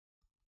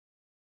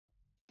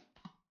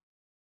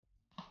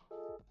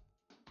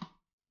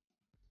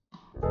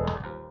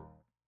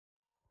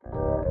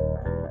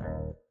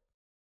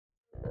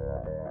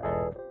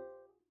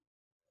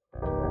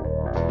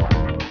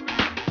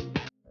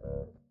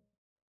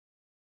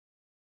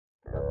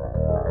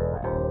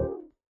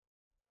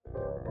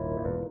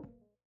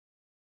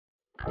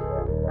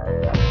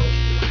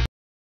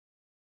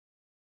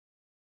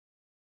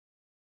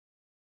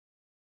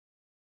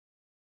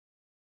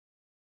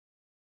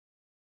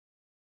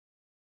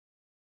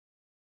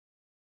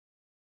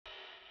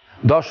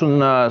Dashur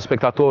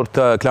spektator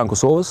të Klan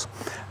Kosovës,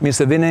 mirë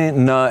se vini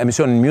në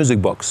emisionin Music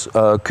Box.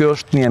 Ky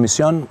është një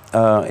emision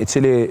i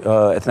cili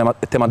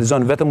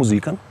tematizon vetëm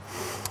muzikën.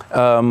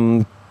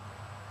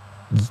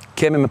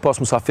 Kemi me pas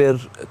musafir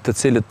të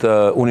cilët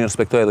unë i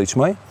respektoj dhe i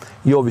qmëj,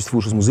 jo vishtë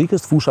fushës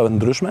muzikës, të fushave të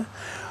ndryshme,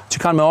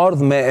 që kanë me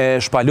ardhë me e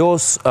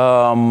shpalos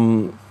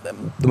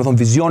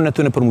vizionin e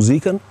tyre për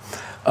muzikën,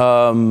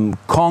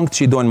 këngët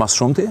që i dojnë mas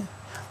shumëti,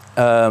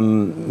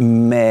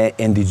 me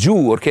ndigju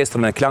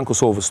orkestrën e Klan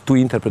Kosovës tu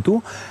interpretu,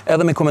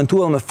 edhe me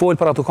komentu edhe me folë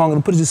për ato këngë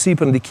në përgjithësi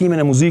për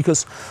ndikimin e muzikës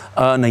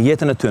në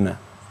jetën e tyne.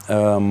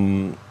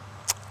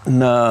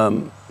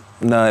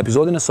 Në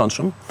episodin e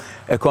sëndshëm,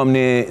 e kam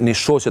një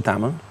shoqe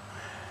temën,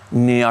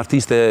 një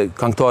artiste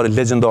këngëtare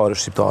legjendare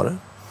shqiptare,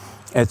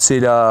 e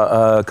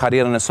cila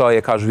karrierën e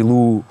saj e ka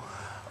zhvillu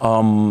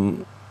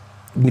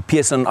një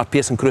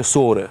pjesën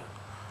kryesore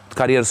të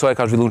karrierës saj e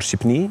ka zhvillu në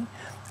Shqipni,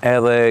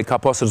 edhe ka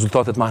pas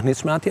rezultatet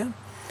mahnitshme atje.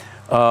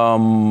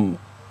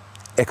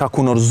 E ka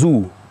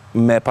kunorzu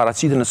me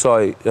paraqitjen e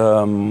saj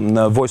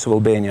në Voice of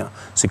Albania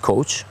si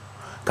coach.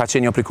 Ka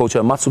qenë një prej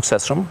coachëve më të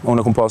suksesshëm.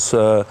 Unë kam pas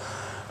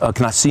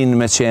kënaqësinë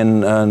me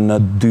qenë në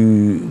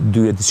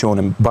dy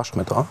edicione bashkë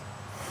me ta.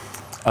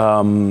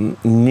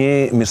 Një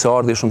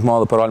mirëseardhje shumë të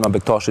madhe për Alma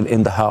Bektashi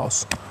in the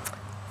house.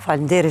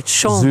 Faleminderit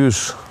shumë.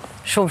 Zysh.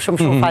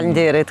 Shumë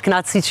faleminderit.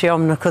 Kënaqësi që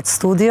jam në këtë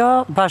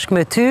studio bashkë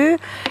me ty,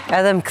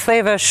 edhe më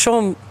ktheve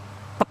shumë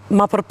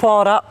ma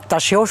përpara,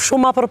 tash jo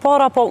shumë ma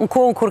përpara, po në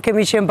kohën kur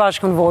kemi qenë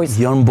bashkë në Voice.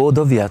 Janë bo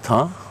do vjetë,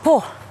 ha?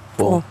 Po.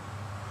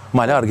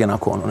 Ma largë jena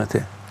konën e ti.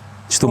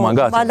 Qëtu ma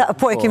ngati.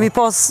 Po, e kemi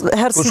pas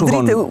herë si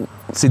driti.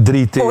 Si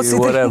driti,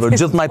 whatever.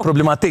 Gjithë maj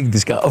problematik,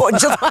 diska. Po,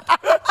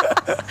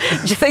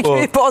 gjithë e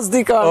kemi pas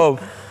dika.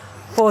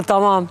 Po,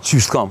 tamam.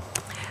 Qyshtë kam?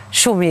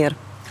 Shumë mirë.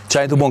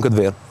 Qaj të bon këtë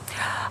verë?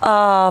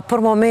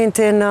 Për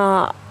momentin,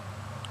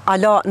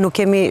 ala nuk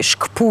kemi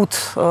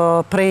shkëput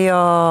prej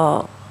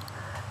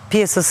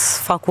pjesës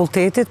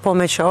fakultetit, po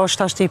me që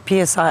është ashtë i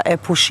pjesa e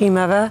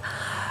pushimeve,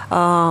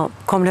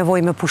 kom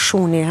nevoj me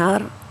pushu një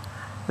herë,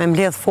 me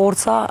mbledh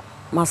forca,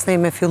 mas ne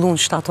me fillu në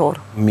shtator.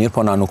 Mirë,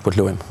 po na nuk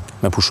përlojmë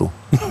me pushu.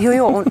 Jo,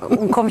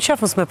 unë kom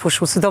qefës me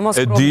pushu, sidomos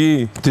e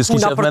di, ti s'ki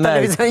qef me nej.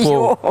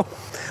 Jo.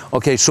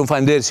 Okej, shumë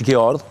faleminderit që ki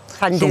ardhë.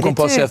 Shumë kom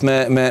pas qef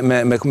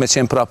me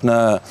qenë prap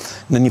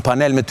në një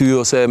panel me ty,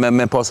 ose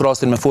me pas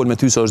rastin me folë me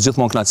ty, se është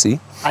gjithmonë knaqësi.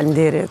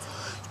 Faleminderit.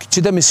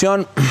 Qëtë emision,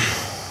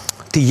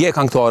 ti je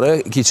këngëtare,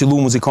 ki qillu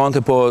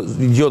muzikante, po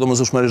jo do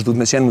mësushmërisht du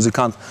të me qenë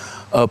muzikant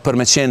për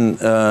me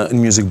qenë në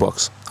Music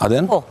Box.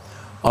 Aden? Po.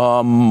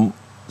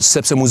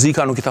 Sepse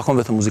muzika nuk i takon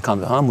vetëm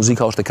muzikantëve,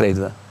 muzika është e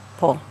krejtëve.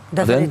 Po,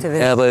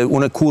 definitivisht. Edhe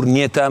unë kur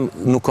një tem,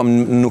 nuk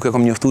e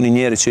kom njoftu një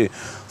njeri që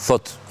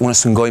thot, unë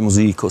sëngoj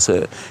muzikë,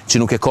 ose që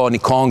nuk e ka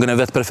një kangën e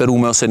vetë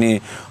preferume, ose një...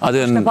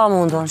 Është e pa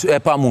mundun. E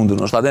pa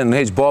mundun, është aden, në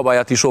heq baba,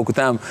 ja ti shoku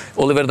tem,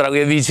 Oliver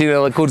Dragojevicin,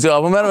 edhe kur që,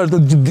 apo mërë,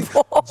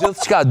 gjithë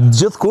qka,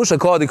 gjithë kush e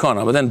ka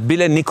dikana,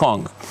 bile një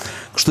kangë.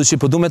 Kështu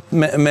që po du me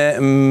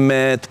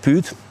të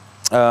pyt,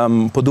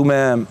 po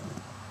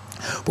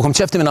kom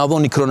qefti me në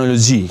adhon një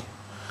kronologji,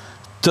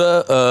 të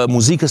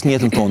muzikës në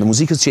jetën tonë,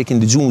 muzikës që e ki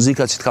ndigju,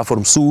 muzika që të ka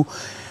formësu,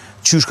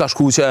 qysh ka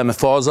shku që e me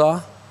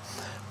faza,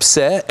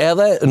 pse,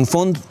 edhe në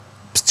fund,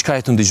 që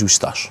ka e të ndigju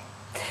qëtash?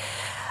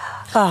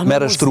 Me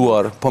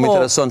rështruar, po më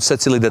intereson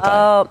se cili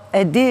detaj.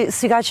 E di,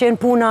 si ka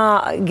qenë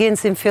puna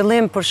genësin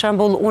fillim, për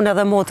shembull, unë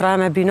edhe motra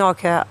e me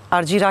binake,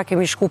 Argjira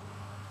kemi shku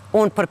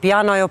unë për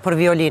piano, ajo për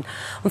violin.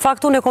 Në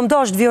fakt, unë e kom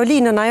dasht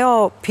violinën,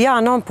 ajo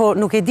piano, po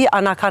nuk e di,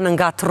 ana kanë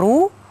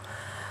ngatru,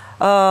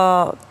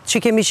 që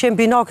kemi qenë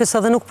binakës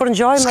edhe nuk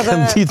përngjojmë edhe...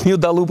 S'kem dit një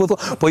dalu po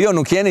thua, po jo,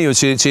 nuk jeni ju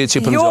që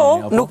përngjojmë.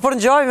 Jo, nuk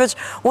përngjojmë, veç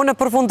unë e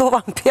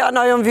përfundova në piano,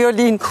 ajo në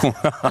violin.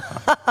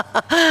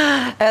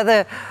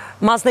 Edhe,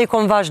 mas ne i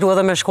kom vazhdu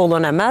edhe me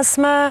shkollën e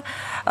mesme,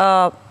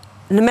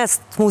 në mes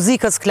të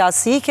muzikës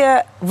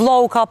klasike,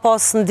 vlau ka pas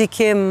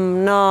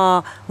ndikim në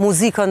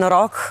muzikën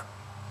rock,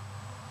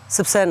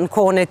 sepse në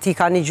kohën e ti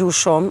ka një gjuhë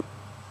shumë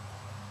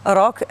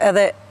rock,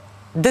 edhe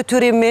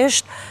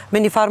detyrimisht me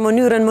një farë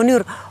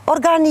mënyrë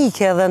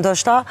organike edhe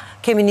ndoshta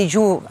kemi një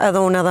gjuhë edhe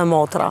unë edhe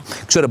motra.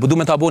 Këshire, po du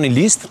me të abo një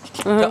list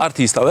të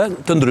artistave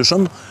të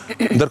ndryshëm,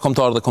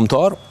 ndërkombëtar dhe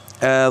kombëtar,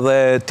 edhe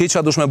ti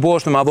që dush me bo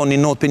është me abo një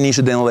not për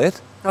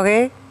 1-10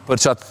 për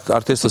qatë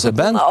artistës e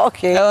band,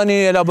 edhe një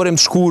elaborim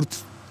të shkurt,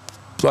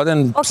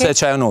 pse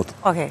që ajo not.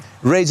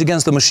 Rage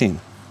Against the Machine.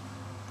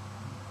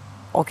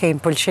 Më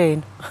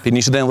pëlqejnë. Për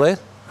 1-10?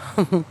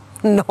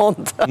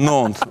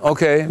 9.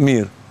 Okej,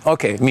 mirë.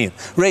 Okej, mirë.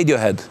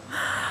 Radiohead.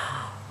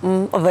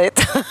 10.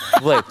 10,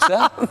 pse?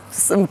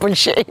 Së më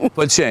pëlqenjë.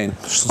 Pëlqenjë,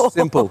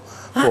 simple.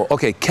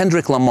 Okej,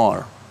 Kendrick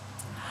Lamar.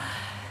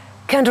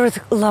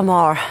 Kendrick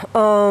Lamar.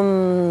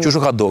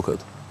 Qështu ka do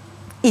këtë?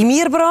 I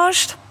mirë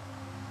brasht?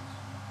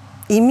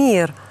 I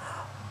mirë.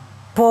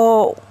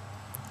 Po,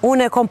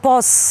 unë e kom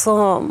pas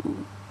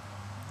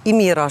i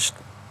mirë ashtë.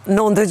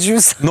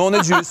 9.5.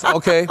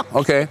 9.5,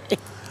 okej.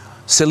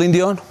 Celine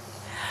Dion?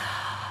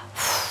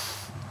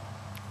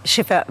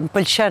 Shife, më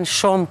pëlqen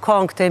shumë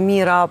këngët e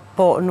mira,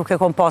 po nuk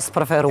e kom pas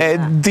preferuar. E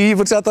di,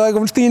 për që ato e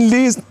kom shti në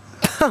listë.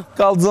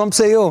 Kallëzom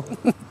pse jo.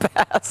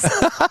 5.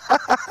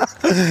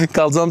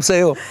 Kallëzom pse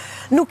jo.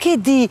 Nuk e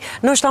di,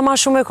 nështë ma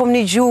shumë e kom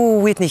një gju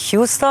Whitney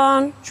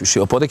Houston.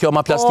 Qyshio, po të kjo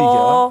ma plastike,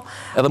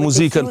 edhe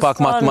muzikën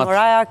pak mat.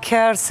 Mariah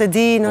Carey, se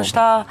di,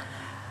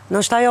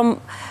 nështë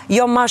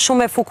jo ma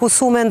shumë e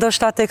fokusume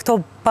ndështë të këto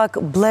pak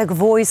black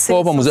voices.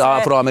 Po, muzikë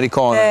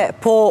afroamerikane.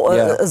 Po,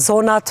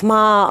 zonat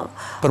ma...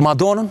 Për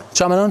Madonnën,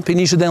 qa me nën, për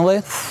një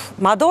 11?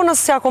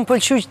 Madonnës se ja kom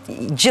pëlqy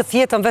gjithë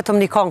jetën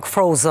vetëm një këngë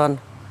Frozen.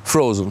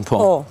 Frozen,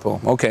 po,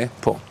 okej,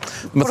 po.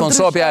 Me thonë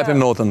sopi a e pëm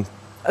notën.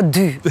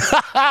 2.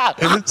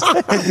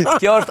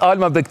 Kjo është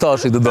Alma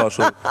Bektashi të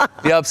dashur.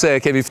 Ja pse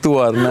kemi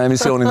ftuar në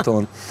emisionin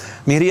tonë.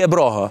 Miri e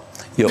broha?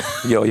 Jo,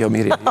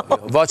 Miri.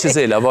 Vaqe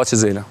zela.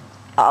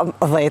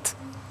 10.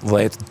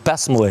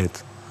 15.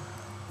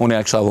 Unë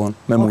e kësha dhonë,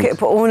 me mund. Oke,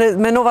 po unë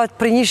menova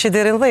për njëshi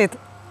dherin 10.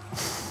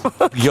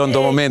 Jo, në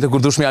do momente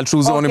kur dush me alqu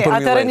zonin për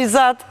 10. Atër e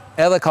 20.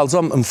 Edhe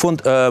kalzom, në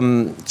fund,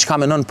 që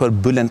ka menon për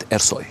Bülent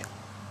Ersoy?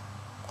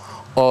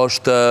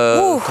 Është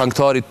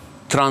këngëtari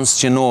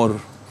transgjenor,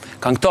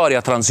 këngëtarja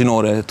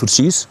transgjenore e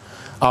Turqis,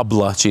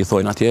 Abla që i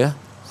thojnë atje,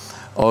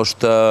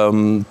 është,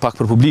 pak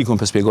për publikun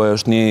për spjegoj,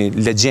 është një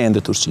legjendë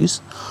e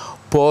Turqis,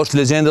 po është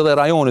legjendë dhe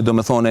rajonit, do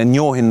me thonë, e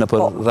njohin në për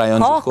rajon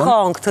gjithë konë. Ka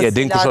këngë të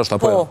din kush është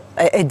apo jo?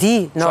 E di.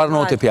 Çfarë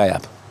note pja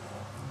jep?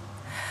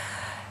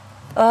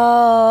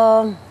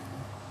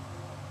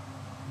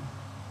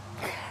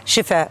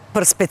 Shife,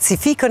 për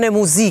specifikën e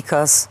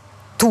muzikës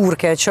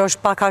turke, që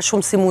është paka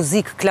shumë si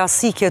muzikë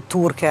klasike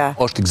turke.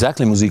 Është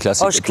exactly muzikë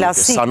klasike turke, është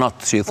klasik.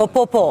 Sanat që i thë.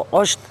 Po,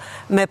 është,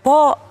 me po,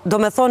 do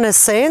me thonë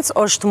esencë,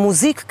 është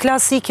muzikë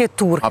klasike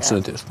turke.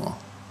 Absolutisht, po.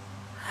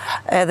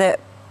 Edhe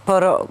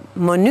për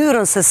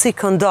mënyrën se si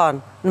këndon,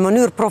 në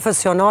mënyrë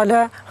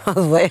profesionale,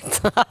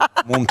 10.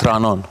 Mu më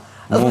tranon.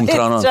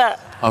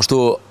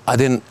 Ashtu,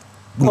 adin,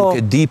 nuk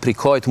e di pri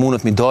kajt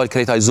mundët mi dalë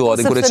krejt ajzoa,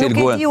 adin kure qelë gojën. Sepse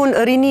nuk e di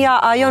unë rinia,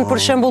 ajon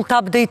për shembull të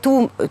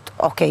update-tum,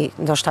 okej,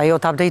 ndoshta jo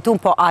të update-tum,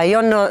 po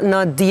ajon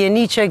në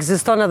dijeni që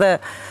egziston edhe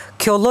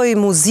kjo lloj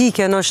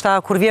muzike, ndoshta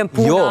kur vjen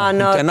puna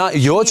në...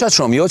 Jo qatë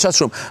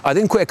shumë.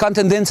 Adin ku e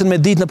kanë tendencën me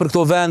ditë në për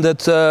këto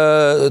vendet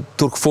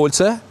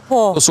turkfolce,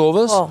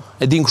 Kosovës,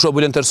 e din kusho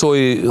Bülent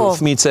Ersoy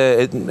fëmijët se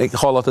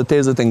hallat e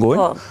tezët e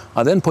ngojnë,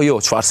 adin po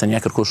jo, qfarë se një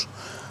kërkush.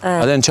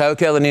 Adin që ajo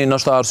ke edhe një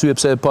nështë arsye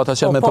pëse po ata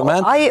që me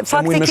përmend, se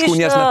mujnë me shku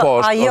njës me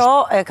poshtë. Ajo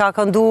e ka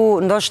këndu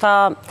ndoshta...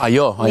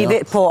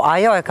 Po,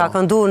 ajo e ka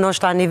këndu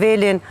ndoshta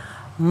nivelin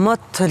më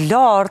të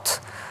lartë,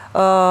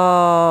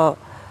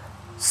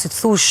 si të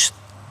thush,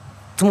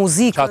 të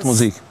muzikës. Qatë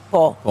muzikë.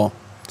 Po.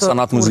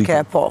 Sanat muzike.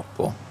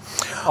 Po.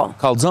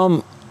 Kallëzom,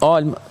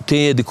 Alm,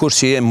 ti e dikush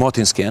që je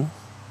motin s'ken,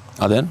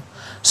 adin,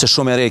 se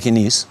shumë e re ki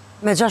njës.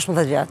 Me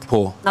 16 vjetë.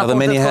 Po, edhe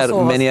me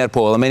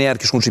njerë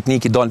kish kun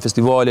Shqipni, ki dalë në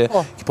festivale,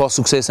 ki pas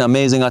suksese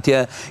amazing atje,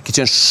 ki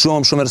qenë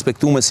shumë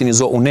respektume si një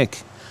zo unik.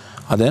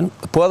 Adin,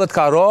 po edhe të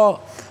ka ra,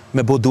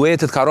 me bo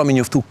duetet, ka ra me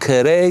njoftu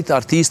kërejt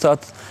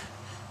artistat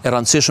e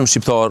rëndësishëm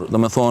shqiptar, do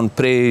me thonë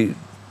prej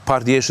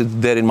partjeshit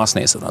derin mas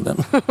nesër, adin.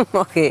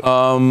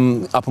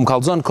 Apo më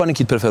kallëzon, ka një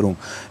kitë preferum.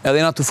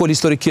 Edhe jena të fol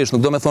historikisht,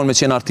 nuk do me thonë me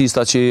qenë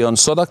artista që janë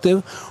sot aktiv,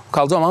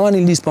 kallëzon, ama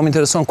një listë, po më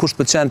intereson kush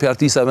pëlqen për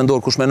artista e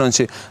vendor, kush menon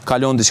që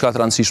kalon diçka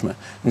të rëndësishme,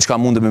 në qka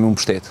mundë me më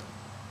pështet.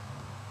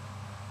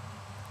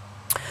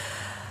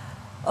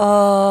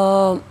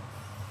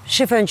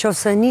 Shifen që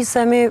se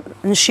nisemi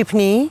në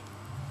Shqipni,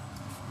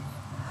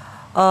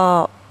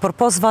 për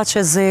pos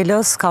Vaqe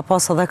Zelës, ka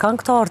pos edhe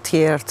këngëtar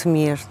tjerë të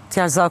mirë,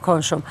 tjerë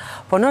zakonshëm.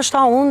 Po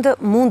nështë unë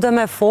mundë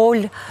me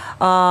folë,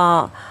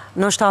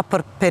 nështë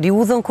për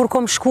periudhën kur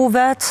kom shku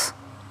vetë,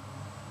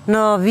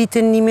 në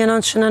vitin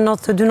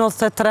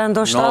 1992-93,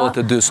 ndoshta.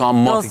 92, sa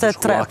mati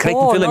kështu, a krejt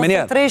në fillin me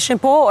njerë. 93,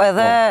 po,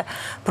 edhe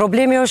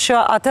problemi është që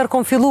atër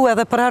kom fillu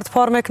edhe për herë të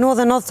parë me kënu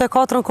dhe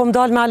 94-ën kom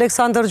dalë me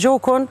Aleksandr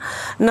Gjokun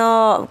në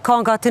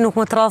kanga Ti nuk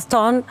më të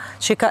radhton,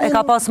 që e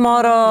ka pas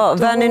marë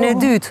venin e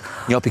dytë.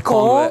 Një pi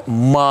kongëve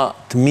ma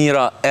të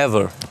mira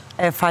ever.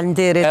 E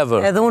falenderit.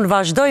 Edhe unë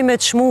vazhdoj me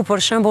të shmu,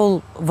 për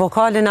shembull,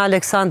 vokalin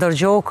Aleksandr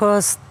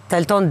Gjokës,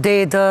 Telton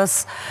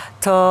Dedës,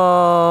 të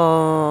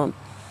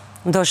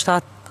ndoshta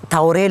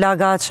Taurela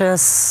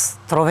Gaçes,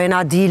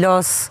 Trovena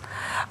Dilos,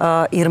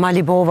 Irma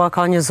Libova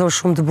ka një zor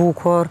shumë të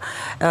bukur,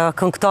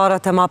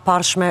 këngëtarët e ma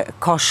parshme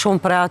ka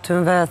shumë për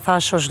atynve,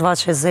 thash është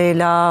Vaqe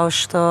Zela,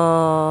 është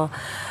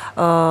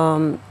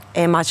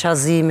Ema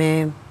Qazimi.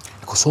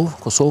 Kosovë?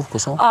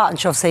 Në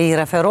qofë se i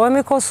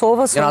referojme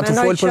Kosovës, jena të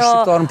folë për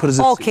shqiptarën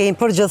përgjithsi. Okej, në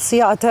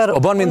përgjithsi, atër...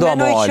 Po bën mi ndo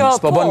mo, Almis,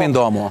 po bën mi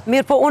ndo mo.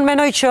 Mirë, po unë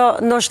menoj që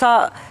ndoshta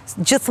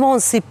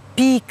gjithmonë si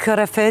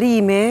pikë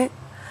referimi,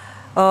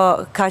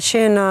 ka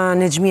qenë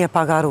Nexhmie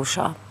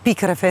Pagarusha,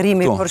 pikë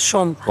referimi për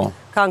shumë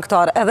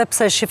këngëtar, edhe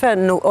pse shife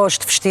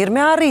është vështirë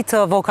me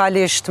arritë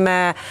vokalisht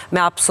me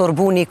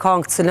absorbu një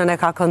këngë cilën e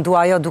ka këndu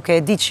ajo duke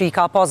e di që i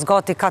ka pas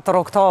gati 4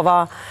 oktava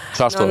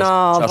në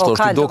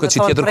vokal. Doke që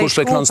tjetër kush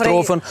preknon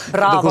strofën,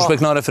 tjetër kush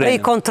preknon refrenin.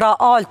 Prej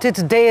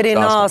kontraaltit deri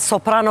në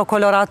soprano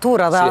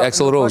koloratura. Si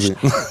Axl Rose.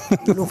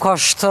 Nuk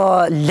është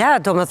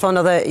let, do me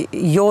thonë edhe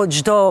jo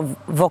gjdo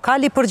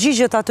vokali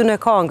përgjigjet aty në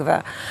këngëve.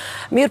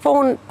 Mirë po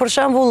unë, për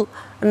shembull,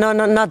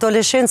 në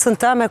adolescencën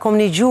teme kom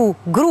një gju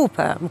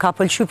grupe, më ka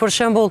pëlqy për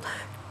shembull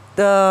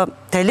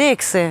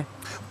Teleksi.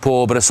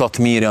 Po, bre, sot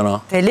mirë janë.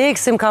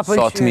 Teleksi më ka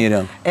pëlqy. Sot mirë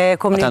janë.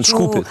 Kom një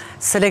gju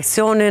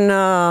seleksionin...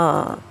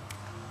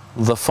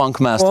 The Funk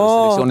Master,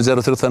 seleksionin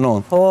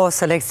 039. Po,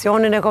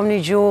 seleksionin e kom një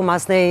gju,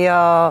 mas nej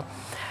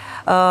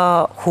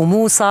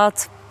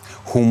Humusat.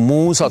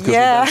 Humusat, kjo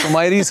është shumë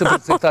ajri se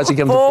për këta që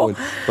kemë të folë.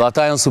 Dhe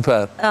ata janë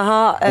super.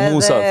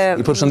 Humusat,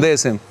 i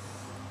përshëndesim.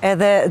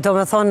 Edhe, do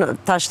me thonë,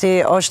 tashti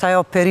është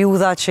ajo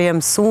periuda që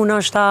jem sunë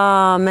është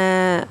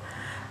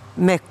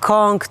me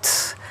këngët,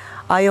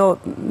 ajo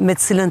me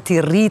cilën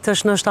ti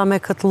rritësh nështë me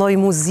këtë lloj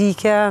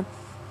muzike.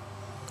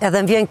 Edhe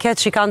më vjen keq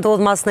që ka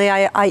ndodhë mas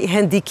në aj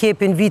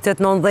handicapin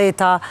vitet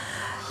 90-ta,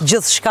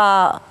 gjithë shka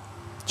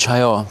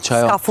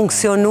s'ka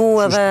funksionu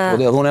edhe...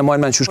 Dhe unë e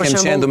majnë me në qysh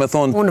kemë qenë, do me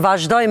thonë... Unë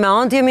vazhdoj me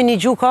antë, jemi një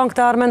gju këngë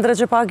të Armen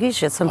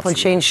Drexhepagishit, se më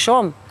pëlqenjë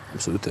shumë.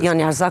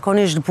 Janë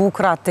jashtëzakonisht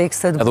bukra,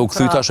 tekstet bukra. Edhe u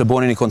këthyta shë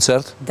boni një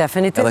koncert?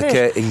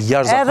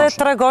 Definitivisht. Edhe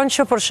të regon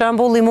që për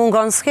shembull i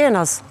mungon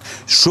skenës.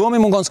 Shumë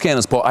i mungon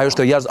skenës, po ajo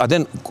është jashtë...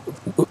 Aden,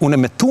 une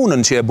me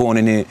tunën që e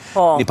boni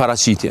një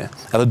paraqitje.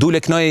 Edhe dule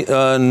kënoj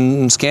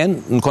në skenë,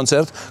 në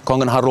koncert,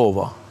 këngën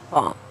Harova.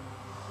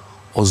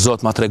 O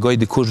zot, ma të regoj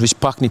dikush vish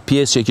pak një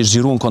pjesë që e kishë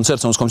gjiru në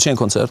koncert, se në s'kom qenë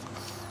koncert,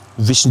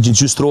 vish një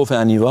gjystrofe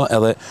aniva,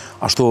 edhe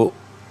ashtu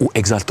u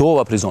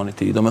egzaltova prizonit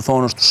ti. Do me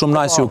thonë, është shumë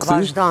najs që u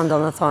këthy. Vazhdan,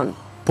 do me thonë.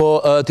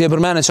 Po, ti e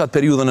përmene qatë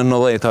periudën e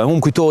 90-ta.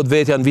 Unë kujtohet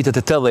vetja në vitet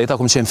e 80-ta,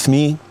 kom qenë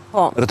fmi,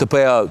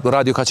 RTP-ja,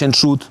 radio ka qenë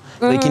qut,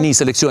 dhe i kini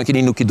seleksion,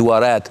 kini Nuk i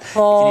Duaret,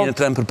 kini në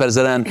Trem për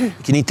Perzeren,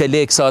 kini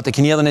Teleksat,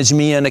 kini edhe në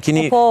Gjmien,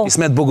 kini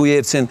Ismet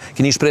Bogujevcin,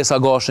 kini Shpresa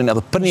Gashin,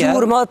 edhe për njerë...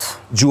 Gjurmët,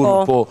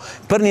 po.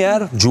 Për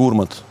njerë,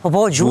 gjurmët.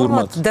 Po,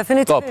 gjurmët,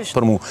 definitivisht. Top,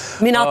 për mu.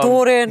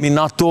 Minatorin,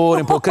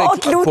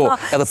 po,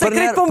 edhe për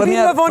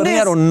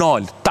njerë unë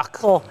nalë, tak.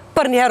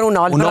 Për njerë unë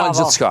nalë,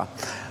 bravo.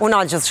 Unë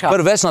nalë gjithë shka.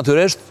 Përveç,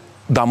 natyresht,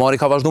 Damari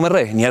ka vazhdu me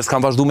re, njerës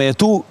kanë vazhdu me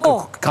jetu,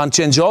 kanë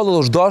qenë gjallë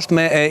dhe është dasht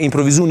me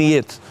improvizu një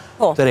jetë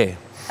të re.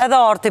 Edhe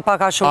arti pa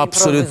ka shumë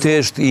improvizu.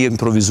 Absolutisht i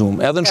improvizum,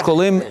 edhe në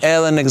shkollim,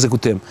 edhe në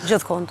ekzekutim.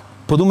 Gjithë kond.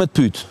 Po du me të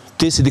pytë,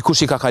 ti si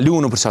dikush i ka kalu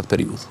në për qatë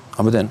periud,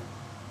 a mëden?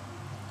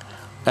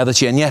 Edhe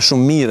që e nje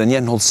shumë mirë,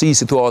 nje në hollësi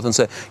situatën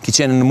se ki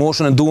qenë në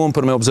moshën e duon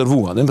për me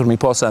observua, për me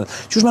i pasë edhe.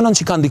 Qysh menon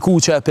që i ka ndiku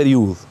që e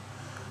periud,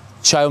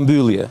 që e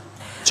mbyllje,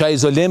 që e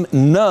izolim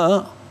në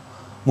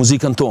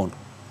muzikën tonë?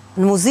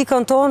 Në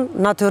muzikën tonë,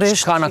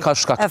 natyrisht,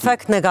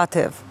 efekt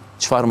negativ.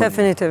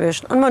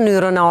 Definitivist. Në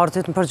mënyrën e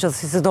artit në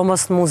përgjithësi,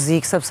 sidomos në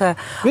muzikë, sepse...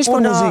 Vish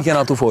për muzikën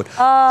atu folë.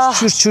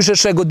 Qysh e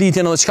shë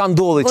goditjen edhe, qka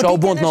ndodhi, qa u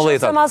bond në letat? Goditjen e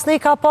shë se mas ne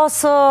ka pas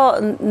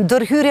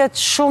ndërhyrjet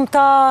shumë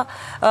ta...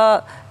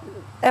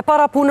 E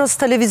para punës,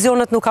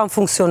 televizionet nuk kanë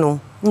funksionu.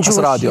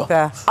 As radio.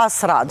 As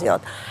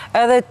radiot.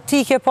 Edhe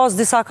ti ke pas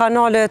disa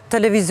kanale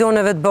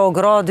televizioneve të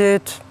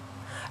Beogradit,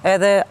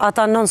 edhe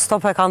ata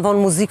non-stop e kanë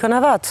dhonë muzikën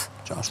e vetë.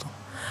 Qashtu.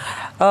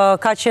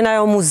 Ka qenë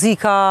ajo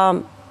muzika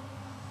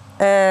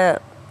e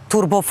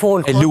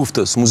turbofolk. E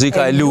luftës,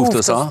 muzika e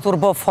luftës, a?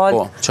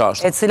 Turbofolk,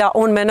 e cila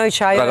unë menoj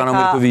që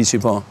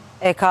ajo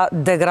e ka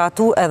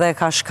degratu edhe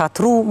ka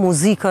shkatru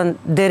muzikën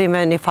deri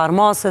me një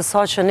farmase,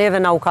 sa që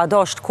neve na u ka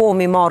dasht kohë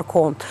mi marë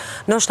kohë.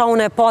 Nështë ta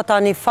unë e pata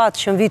një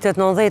fatë që në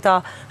vitet 90-ta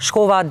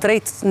shkova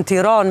drejt në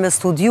Tiranë me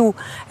studiu,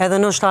 edhe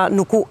nështë ta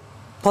nuk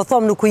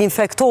u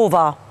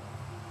infektova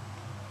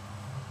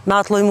me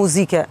atë lloj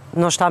muzike,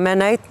 nështë ta me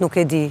nejt, nuk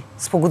e di,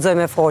 s'po guxoj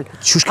me folë.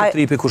 Qysh ka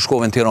tripi kur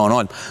shkove në Tiranë,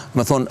 Alma?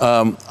 Me thonë,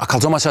 a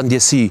kalzoma qatë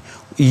ndjesi,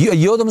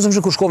 jo dhe më zëmë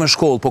që kur shkove në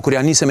shkollë, po kur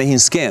ja nise me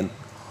hinë skenë,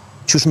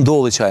 qysh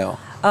ndodhi që ajo?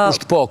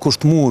 Kusht po,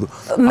 kusht mur?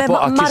 Me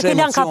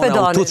Markelian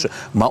Kapedanin.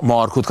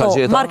 Markut ka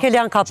gjeta?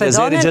 Markelian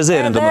Kapedanin,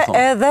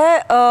 edhe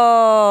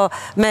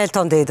me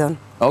Elton Dedën.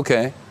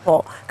 Okej.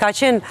 Po, ka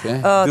qenë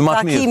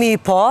takimi i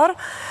parë,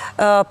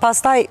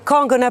 pastaj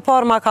këngën e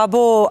parë ma ka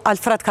bo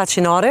Alfred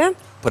Kaçinari.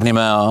 Për një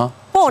me a?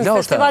 Po, në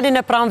festivalin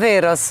e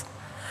Pranverës.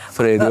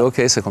 Fredi,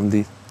 okej, se kom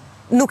di.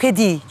 Nuk e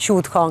di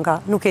qut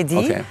kënga, nuk e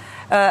di.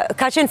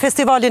 Ka qenë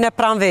festivalin e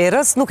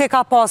Pranverës, nuk e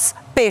ka pas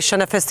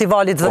peshën e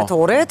festivalit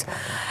vetorit,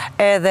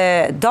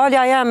 edhe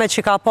dalja jeme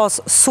që ka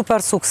pas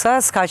super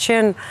sukses, ka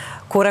qenë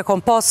kur e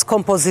kom pas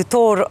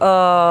kompozitor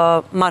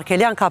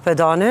Markelian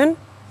Kapedanin,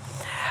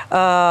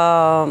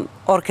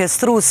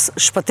 orkestrus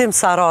Shpëtim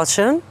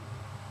Saraqin,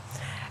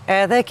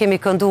 edhe kemi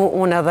këndu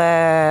unë edhe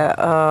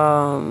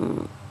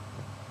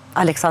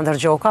Aleksandr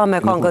Gjoka,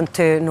 me këngën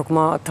Ty nuk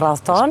më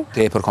tradhton.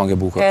 Te për këngë e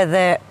bukur.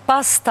 Edhe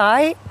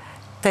pastaj,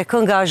 te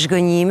kënga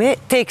Zhgënjimi,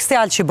 teksti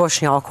Alqi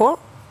Boshnjaku.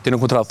 Ti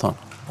nuk më tradhton?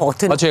 Po,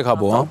 ti nuk më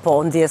tradhton. Po,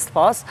 ndjes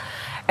pas.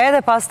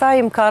 Edhe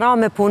pastaj më ka ra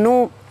me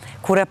punu,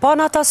 kur e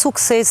pan ata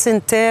suksesin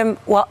tim,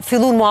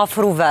 fillun mu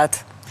afru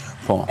vetë.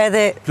 Po.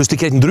 Plus ti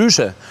ketë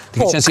ndryshe.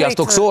 Ti ketë qenë si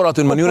ashtoksor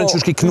aty në mënyrën që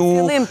është ki knu,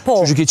 që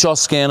është ki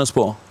qasë skenës,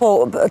 po.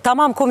 Po,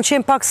 tamam kom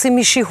qenë pak si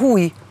mishi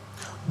huj.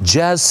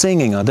 Jazz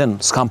singing, adin,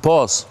 s'kam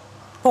pas.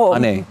 Po,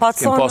 kem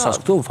pas as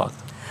këtu, në fakt.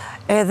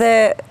 Edhe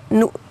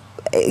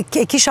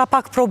e kisha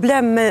pak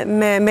problem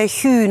me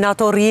hy në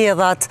ato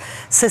rjedhat,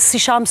 se si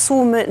sha mësu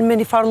me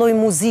një farloj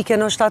muzike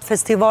në shtatë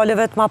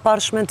festivaleve të ma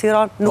parshme në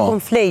Tiranë, nuk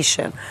më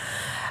flejshin.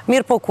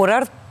 Mirë po kur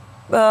erdhë,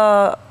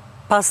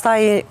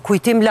 pastaj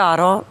Kujtim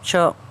Laro,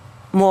 që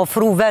më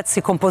ofru vetë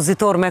si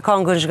kompozitor me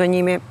këngën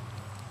zhgënjimi,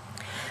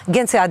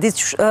 Genci, a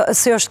ditë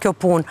si është kjo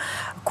punë,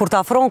 kur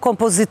të afron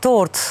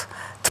kompozitorët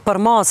të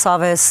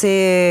përmasave si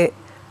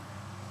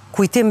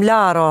Kujtim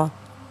Laro,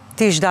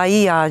 Tish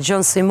Daia,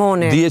 Gjon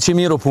Simoni, Dije që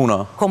mirë o puna.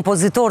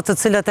 Kompozitorë të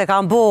cilët e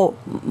kanë bo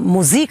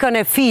muzikën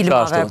e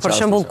filmave, për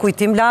shembull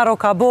Kujtim Laro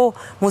ka bo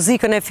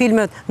muzikën e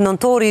filmet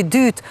Nëntori i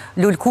dytë,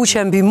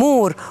 Lulkuqe mbi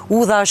mur,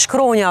 Udha e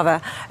shkronjave,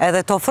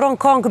 edhe të ofron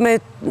këngë me...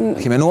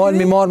 Kime nuar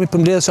mi marrë mi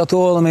përmbledhë që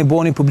ato dhe me i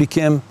bo një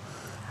publikim,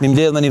 mi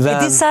mbledhë me një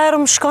vend. E disa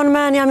herë më shkon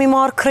menja mi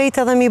marrë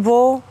krejt edhe mi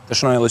bo.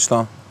 Të shënoj edhe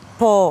qëta.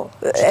 Po,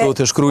 që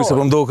të shkruj se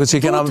po mdoke që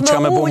kena që ka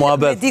me bo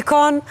muhabet. Me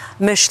dikon,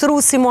 me shtru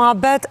si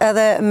muhabet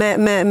edhe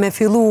me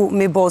fillu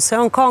mi bo. Se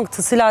janë këngë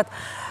të cilat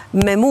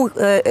me mu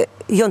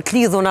janë të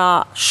lidhuna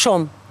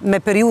shumë me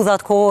periudat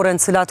kohore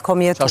në cilat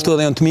kom jetu. Ashtu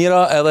edhe janë të mira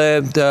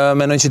edhe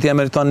menoj që ti e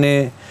meriton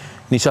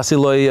një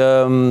qasiloj,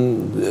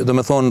 do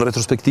me thonë,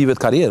 retrospektive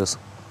të karierës.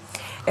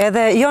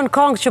 Edhe janë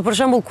këngë që për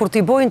shembull kur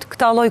t'i bojnë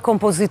këta lloj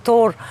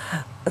kompozitor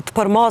të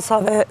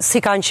përmasave, si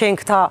kanë qenë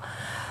këta,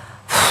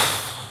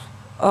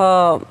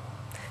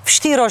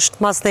 vështirë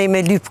është mas nej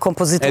me lypë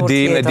kompozitor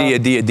tjetër.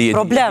 E di.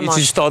 Problem është.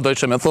 I që ta dojë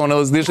që me thonë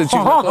edhe s'dishe që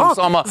me thonë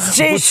sama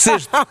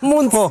butësisht.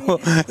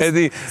 E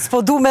di.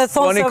 S'po du me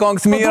thonë se s'po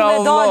du me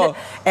dalë.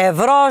 E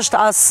vrasht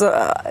as...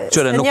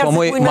 Qëre, nuk po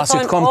muj,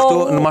 masit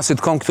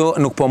kom këtu,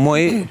 nuk po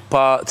muj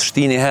pa të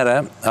shti një herë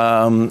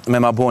me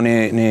ma bo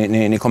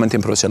një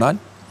komentim profesional,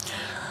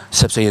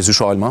 sepse je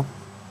zysh Alma,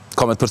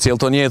 komet për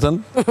cilë të njetën.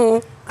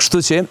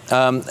 Kështu që,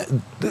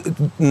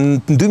 në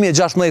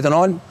 2016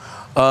 Alma,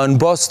 në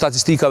bazë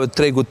statistikave të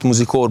tregut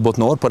muzikor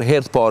botnor, për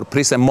herë të parë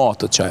prise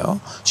matët që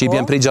i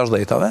bjen prej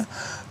 60-ave,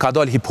 ka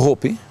dalë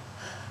hip-hopi,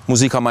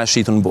 muzika ma e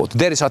shqitu në botë.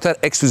 Deri që atër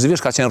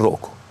ekskluzivisht ka qenë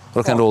rock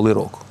and roll i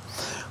rock.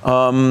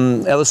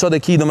 Edhe sot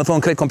e ki, do me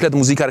thonë, krejt komplet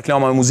muzika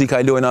reklamave, muzika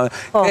e lojnave,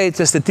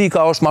 krejt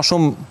estetika është ma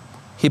shumë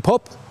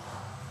hip-hop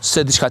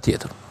se diçka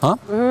tjetër.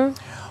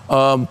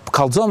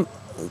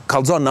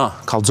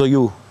 Kalzo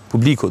ju,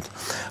 publikut.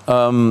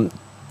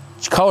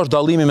 Ka është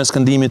dalimi me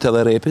skëndimit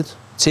edhe repit,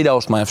 cila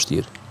është ma e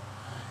vështirë.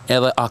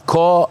 Edhe a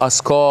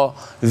ka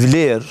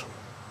vlerë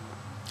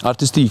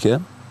artistike,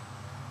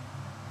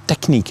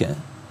 teknike,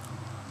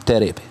 të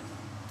repi.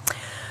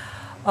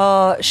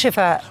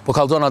 Shife... Po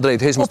kalzona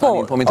drejt, hejsh më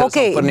stanin, po më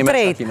interesant për një me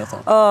shaki me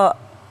thonë.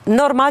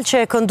 Normal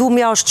që e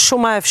këndumja është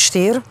shumë e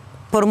vështirë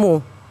për mu,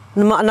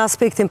 në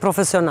aspektin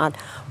profesional.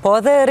 Po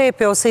edhe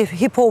repi ose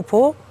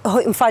hip-hopu,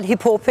 më falë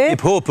hip-hopi...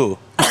 Hip-hopu!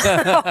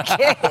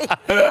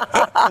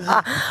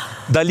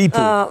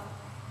 Dalipu!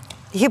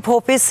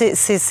 Hip-hopi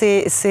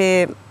si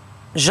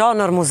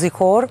zhanër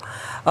muzikor,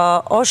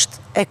 është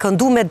e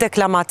këndume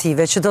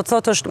deklamative, që do të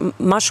thotë është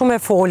ma shumë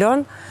e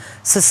folën,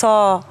 se sa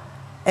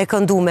e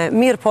këndume.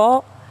 Mirë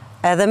po,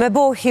 edhe me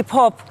bo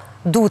hip-hop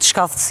du të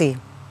shkathësi.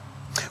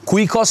 Ku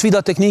i ka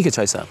sfida teknike,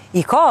 qaj se?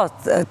 I ka,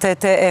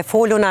 të e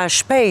foluna e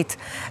shpejt,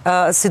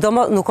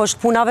 sidomos nuk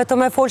është puna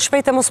vetëm e folë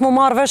shpejt e mos më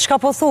marrë vesh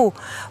ka po thu,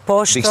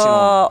 po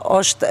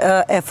është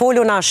e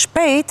foluna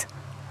shpejt,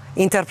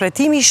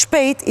 interpretimi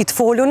shpejt i të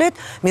folunit,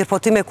 mirë po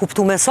ti me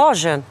kuptu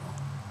mesazhen.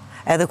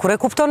 Edhe kur e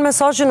kupton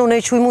mesazhin, unë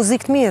e quj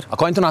muzikë të mirë. A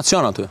ka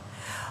intonacion aty?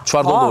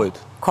 Qfar do dojt?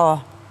 Ka.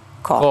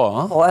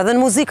 Edhe në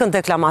muzikën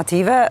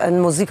deklamative, në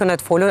muzikën e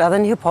të folun, edhe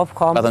në hip-hop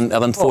ka. Edhe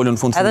në të folun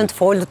fund fundit? Edhe në të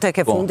folun të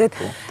ke fundit.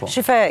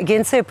 Shife,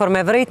 Genci, për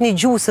me vrejt një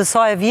gjuhë se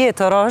sa e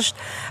vjetër është,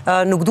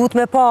 nuk duhet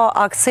me pa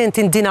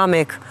akcentin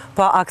dinamik,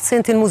 pa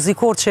akcentin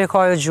muzikor që e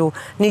ka e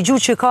gjuhë. Një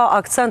gjuhë që ka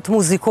akcent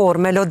muzikor,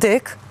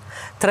 melodik,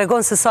 të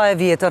regon se sa e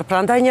vjetër.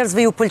 Pra ndaj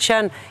njerëzve ju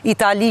pëlqen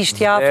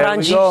italishtja,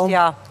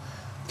 frangjishtja.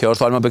 Kjo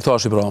është Alma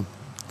Bektashi, pra.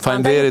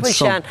 Fajnderit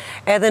shumë.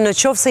 Edhe në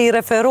qofë se i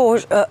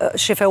referosh,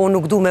 shife, unë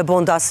nuk du me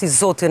bonda si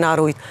zotin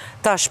arujt.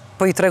 Tash,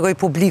 po i tregoj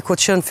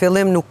publikut që në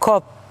fillim nuk ka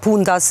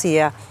punda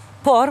sije.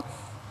 Por,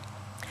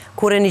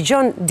 kur e një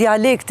gjën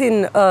dialektin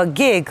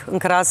geg, në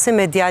krasim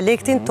me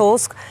dialektin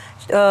tosk,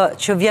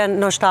 që vjen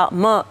nështa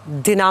më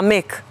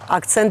dinamik,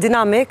 akcent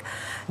dinamik,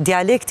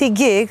 dialekti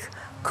geg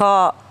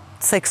ka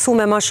seksu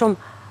me ma shumë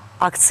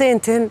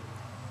akcentin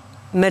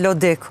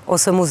melodik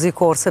ose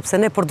muzikor, sepse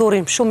ne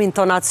përdorim shumë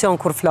intonacion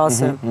kur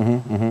flasim.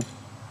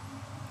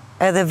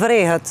 Edhe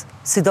vrehet,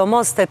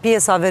 sidomos të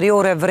pjesa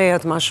veriore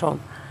vrehet ma shumë.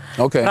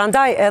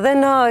 Prandaj, edhe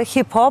në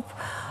hip-hop,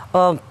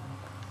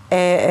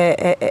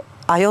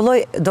 ajo lloj,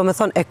 do me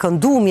thonë, e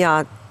këndumja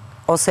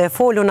ose e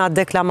foluna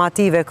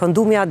deklamative,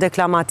 këndumja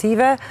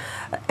deklamative,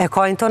 e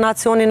ka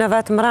intonacionin e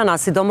vetë mrena,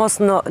 sidomos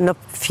në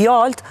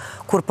fjallët,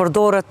 kur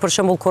përdoret, për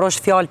shembull, kur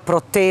është fjallë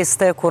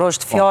proteste, kur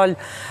është fjallë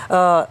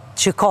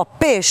që ka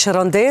pesh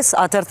rëndes,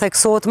 atër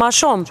theksohet ma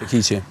shumë. Që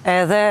kiqi.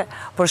 Edhe,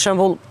 për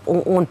shembull,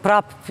 unë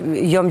prap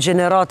jom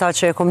gjenerata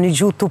që e kom një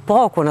gjutë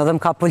Tupakun, edhe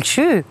më ka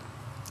pëlqy.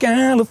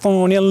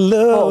 California Po,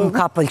 love. më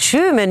ka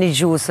pëlqy me një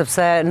gjuhë,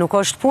 sepse nuk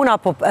është puna,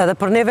 po edhe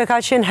për neve ka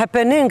qenë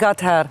happening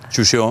atëherë.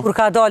 Qysh jo? Kur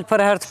ka dalë për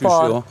herë të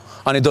parë.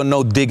 Ani do no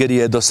diggity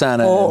e do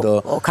sene.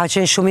 Ka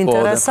qenë shumë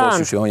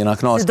interesant. Po, jena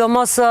knasë.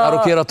 Sidomos... Aro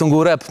kjera të ngu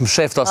rap, më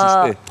shefta së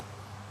shpi.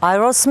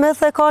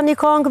 Aerosmith e ka një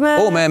këngë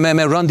me...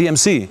 me Run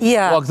DMC.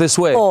 Walk This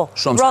Way.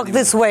 Rock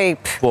This Way.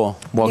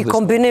 Një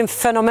kombinim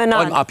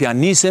fenomenal. A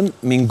pianisim,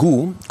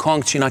 mingu,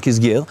 këngë që na ki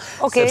zgjedh,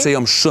 sepse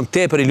jom shumë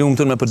tepër i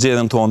lumëtën me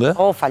përgjedhën tonde.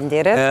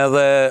 Falenderit.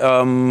 Edhe...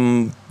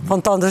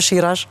 Fontan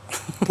dëshirash.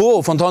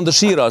 Po, fontan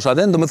dëshirash,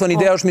 aden, do me thonë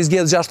ideja është mi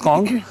zgjedh 6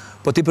 këngë,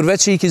 po ti përveç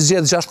që i ki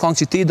zgjedh 6 këngë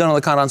që ti dënë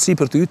dhe kanë rëndësi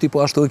për ty, ti po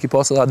ashtu e ki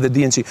pasë atë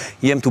vedien që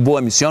jem të bo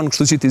emision,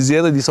 kështu që ti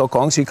zgjedh disa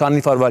këngë që i kanë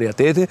një farë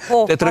variateti,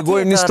 te të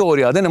regojnë një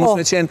story, aden, e mos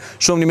me qenë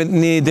shumë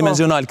një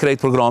dimenzional krejt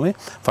programi,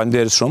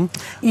 falenderit shumë.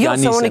 Jo,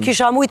 se unë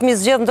kisha mujtë mi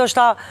zgjedh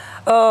ndoshta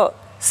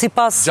si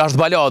pas... 6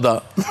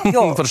 balada,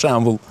 për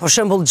shembull. Për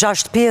shembull,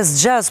 6 pjesë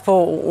jazz,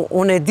 po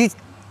unë e dit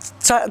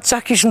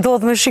qa kishë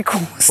ndodhë me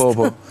shikus.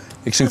 Po,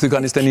 i këshin këty ka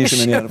një stenishë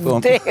me njerë,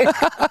 po.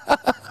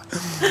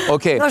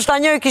 Në është ta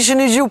një kishë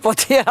një gju, po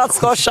tjera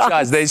s'ko shak.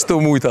 Qaj, s'de ishtu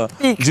mujta.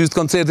 Gjystë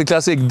koncerti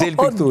klasik, del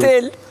për këtu.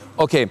 Del.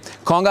 Okej,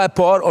 kanga e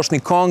parë është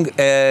një kongë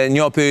e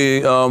një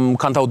për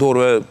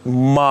kantautorëve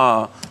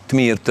ma të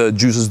mirë të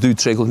gjysës 2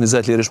 të shekullit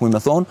 20 lirish muj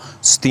me thonë,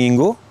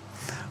 Stingu.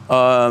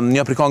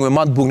 Një për kongëve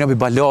ma të bukë, një për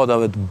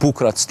baladave të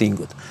bukrat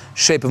Stingut.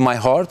 Shape of My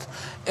Heart,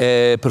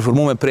 e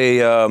performume prej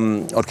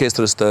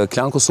orkestrës të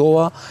Klan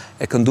Kosova,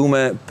 e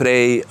këndume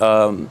prej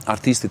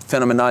artistit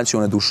fenomenal që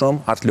unë e du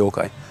shumë, Art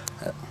Lokaj.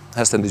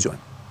 Heste ndigjojnë.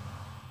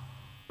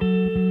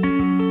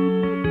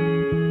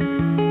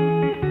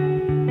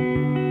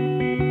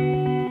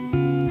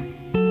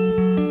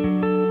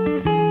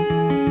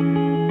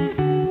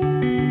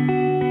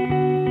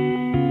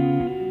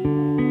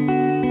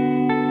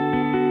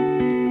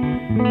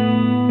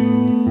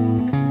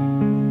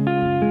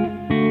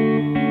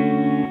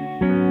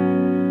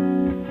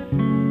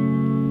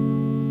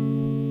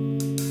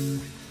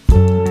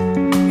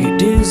 He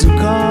digs the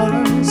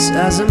chords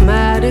as a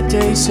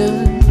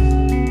meditation.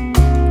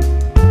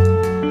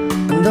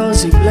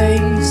 Those he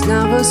plays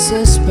never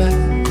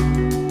suspect.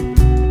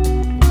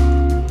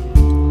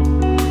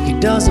 He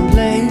doesn't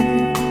play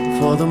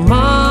for the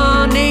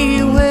money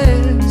he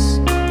wins.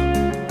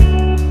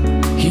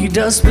 He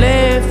does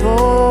play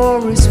for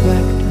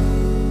respect.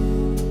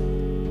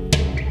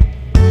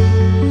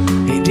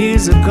 He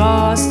deals the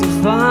cards to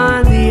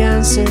find the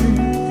answer.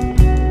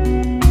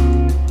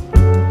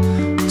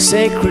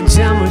 Sacred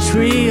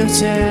geometry of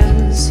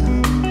chance.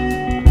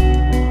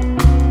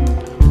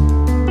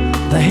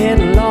 The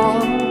hidden law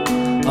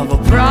of a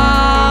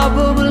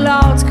probable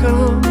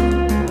outcome.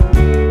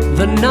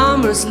 The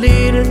numbers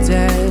lead a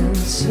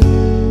dance.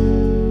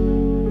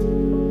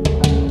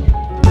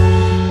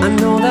 I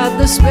know that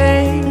the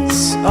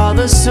spades are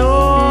the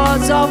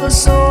swords of a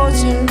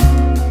soldier.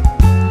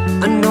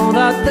 I know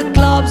that the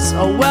clubs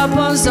are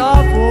weapons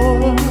of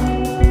war.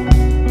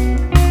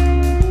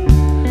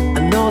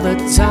 I know that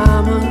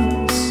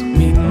diamonds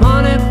mean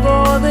money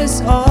for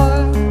this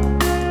art.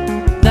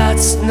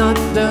 That's not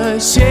the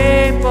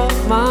shape of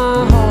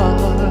my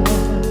heart.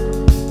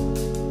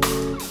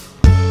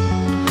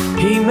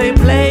 He may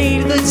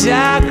play the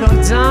jack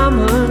of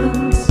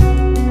diamonds.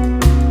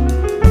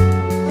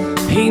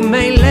 He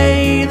may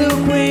lay the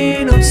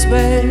queen of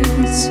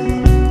spades.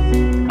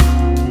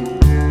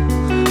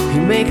 He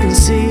may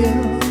conceal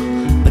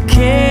a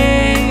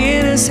king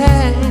in his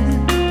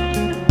hand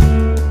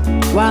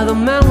while the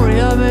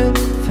memory of it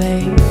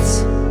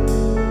fades.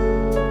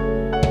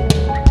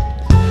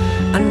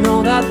 I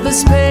know that the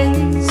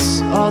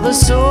spades are the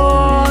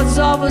swords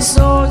of a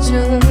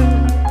soldier.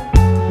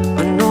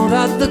 I know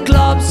that the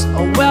clubs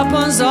are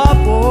weapons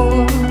of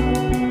war.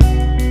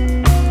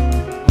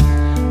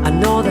 I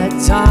know that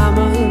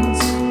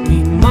diamonds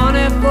mean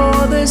money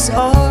for this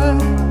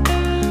art.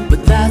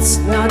 But that's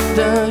not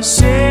the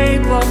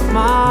shape of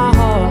my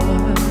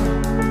heart.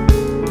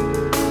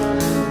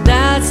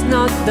 That's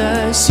not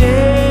the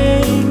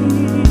shape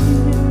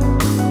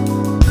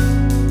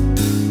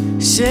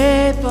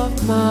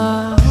of my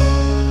heart.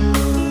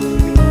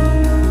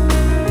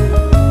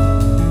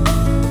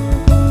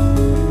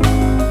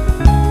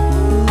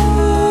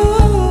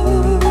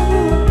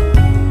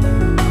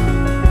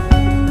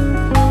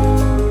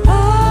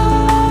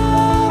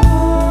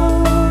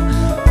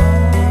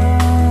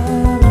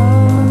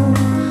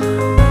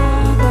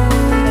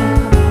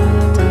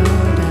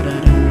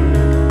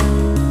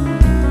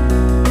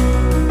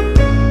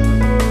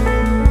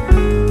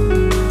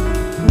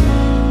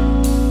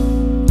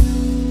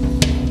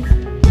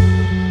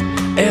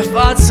 If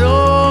I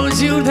told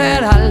you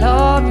that I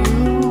love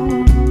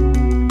you,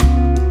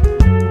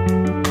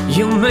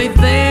 you may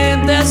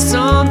think that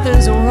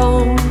something's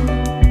wrong.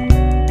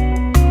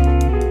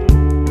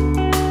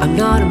 I'm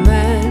not a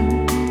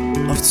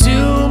man of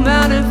too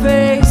many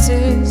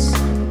faces.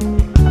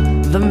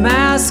 The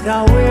mask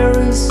I wear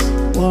is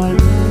one.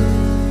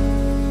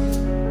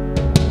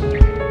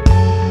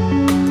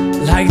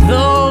 Like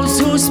those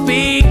who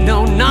speak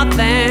know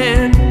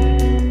nothing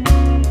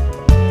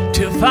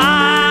to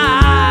find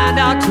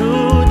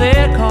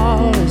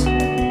cars,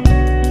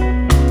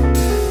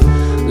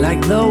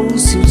 like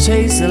those who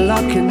chase their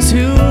luck in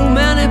too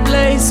many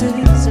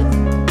places,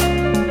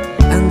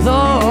 and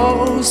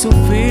those who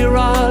fear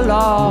our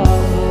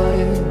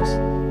lives.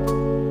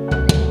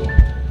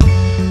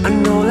 I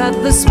know that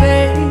the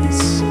spades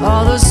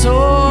are the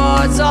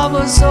swords of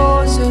a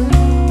soldier.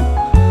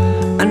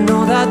 I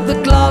know that the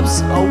clubs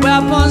are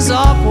weapons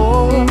of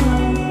war.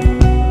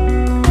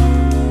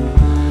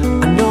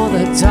 I know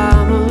that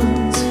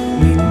diamonds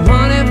mean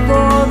money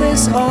for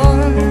this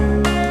art.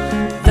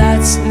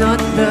 That's not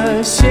the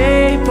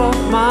shape of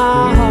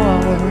my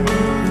heart.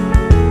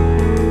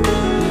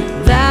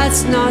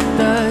 That's not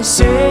the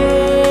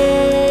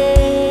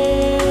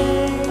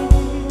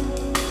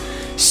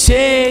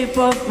shape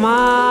of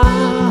my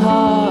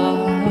heart.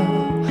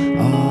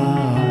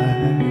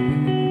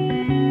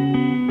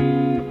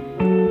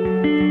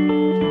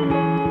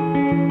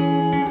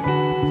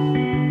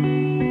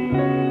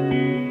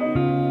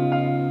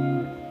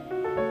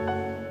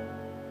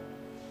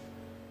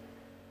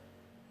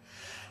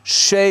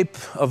 Shape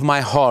of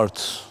my heart.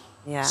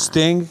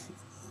 Sting.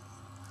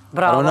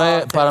 Bravo.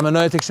 Para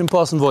menoj të këshim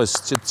pas në vojës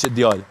që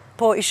djallë.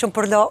 Po, ishëm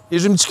për lo.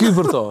 Ishëm të shky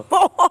për to.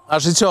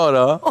 Ashtë i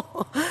qara,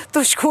 Të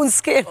shku në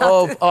skena ty.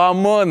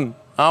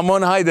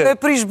 Amon, hajde. Me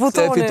prish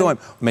butonin.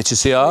 Me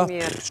qësia,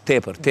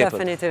 tepër.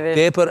 Definitivisht.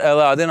 Tepër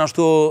edhe adin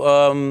ashtu,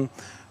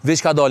 veç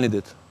ka dal një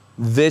dit.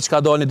 Veç ka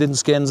dal një dit në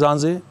skenë në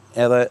Zanzi,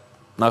 edhe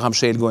na kam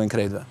shelë gojnë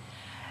krejtve.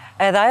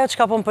 Edhe ajo që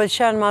ka po më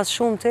pëlqenë mas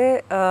shumë ti,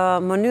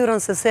 mënyrën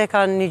se se e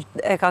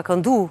ka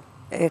këndu,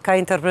 e ka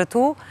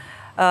interpretu,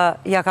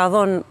 ja ka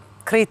dhonë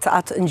krejt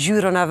atë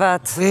ngjyrën e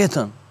vetë.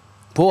 Vetën.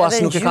 Po,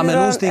 asë nuk e ka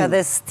menu stin.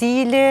 Edhe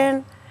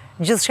stilin,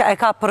 gjithë që e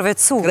ka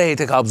përvecu. Krejt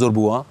e ka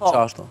absorbua,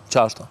 qashto.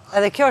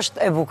 Edhe kjo është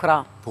e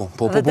bukra. Po,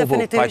 edhe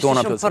definitivisht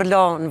ishëm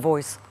përlo në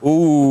vojës.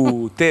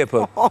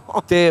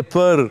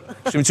 Tepër.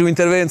 Shim që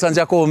intervenca në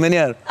Gjakovë me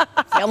njerë.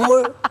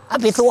 Jamur,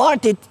 apitu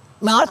artit,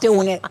 me arte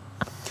une.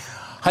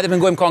 Hajde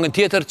pëngojmë kongën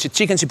tjetër që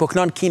qiken që po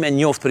kënon kime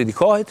njoftë për i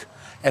dikajt,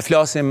 e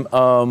flasim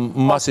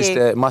mas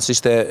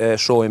ishte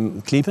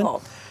shohim klipin.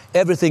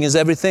 Everything is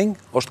Everything,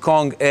 është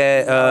kongë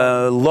e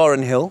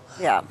Lauryn Hill,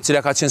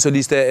 cila ka qenë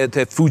soliste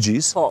të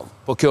Fugees,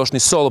 po kjo është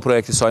një solo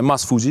projekt i saj,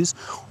 mas Fugees,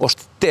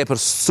 është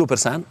tepër super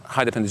sen,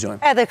 hajde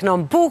pëndigjojmë. Edhe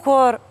kënon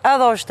bukur,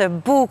 edhe është e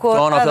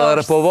bukur, edhe është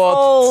repovat,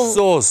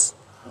 sos.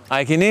 A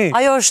e kini?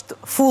 Ajo është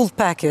full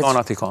package.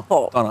 Tonat i ka,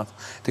 tonat.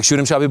 Të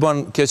këshyrim që api bon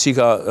kjo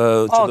qika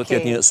që do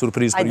t'jetë një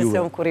surpriz për juve. Ajde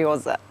se unë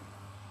kurioze.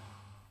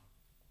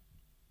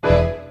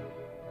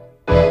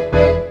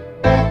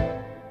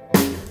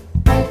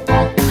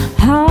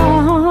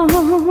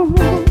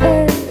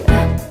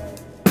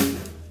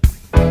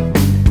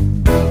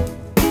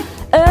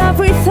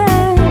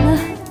 Everything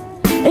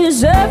is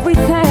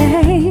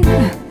everything.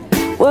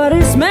 What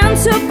is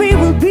meant to be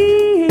will be.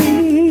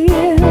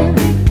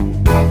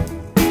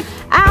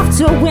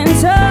 After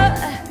winter,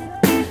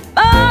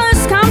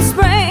 must come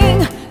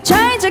spring.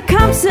 Change it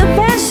comes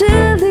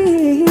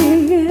eventually.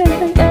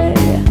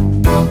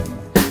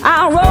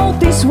 I wrote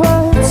these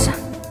words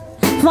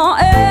for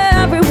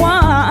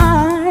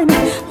everyone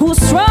who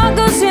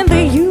struggles in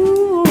the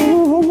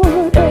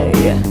youth,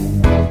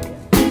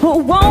 who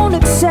won't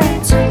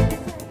accept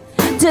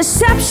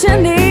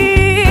deception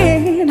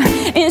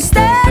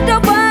instead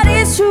of what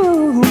is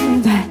true.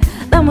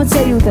 Let me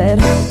tell you that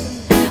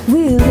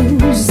we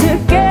lose the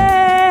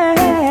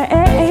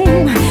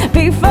game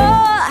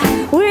before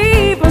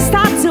we even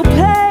start to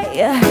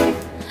play.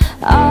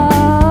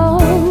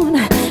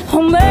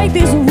 Who make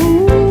these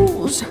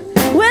rules?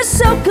 We're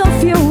so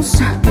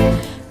confused,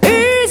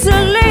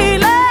 easily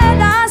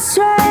led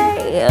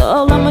astray.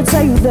 Let me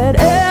tell you that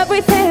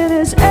everything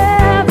is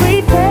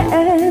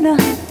everything.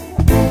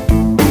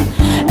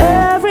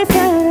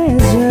 Everything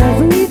is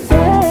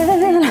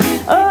everything.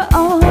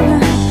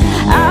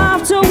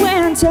 After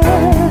winter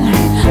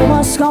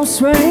must come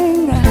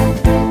spring.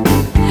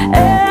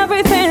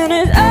 Everything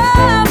is everything.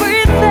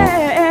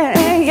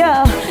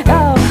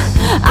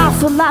 Our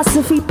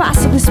philosophy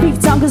possibly speak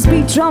tongues,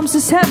 beat drums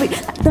is heavy.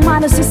 Like the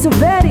minor sister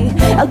Betty.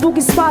 A book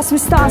is sparse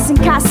with stars in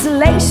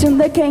constellation.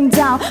 They came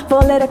down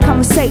for a little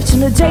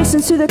conversation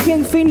adjacent to the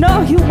king free,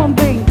 no human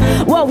being.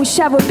 What we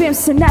share with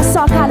pimps and that's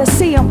our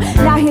Coliseum.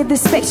 Now hear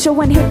this picture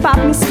when hip-hop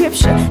means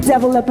scripture.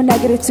 Develop a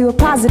negative to a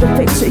positive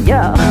picture,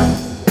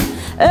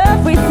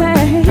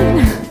 Everything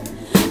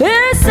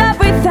is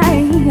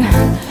everything.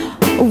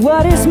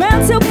 What is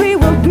meant to be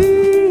will be.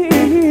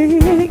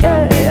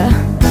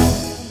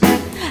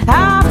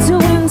 After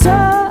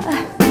winter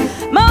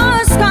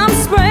must come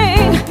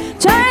spring.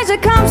 Change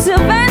it comes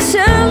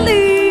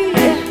eventually.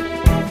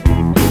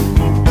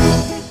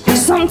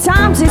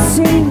 Sometimes it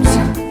seems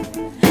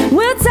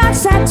we'll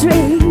touch that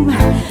dream,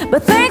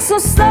 but things so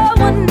slow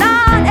and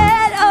not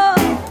at all.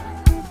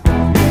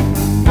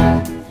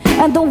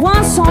 And the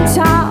ones on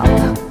top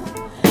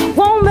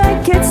won't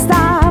make it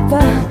stop.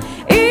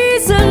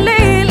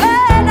 Easily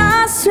led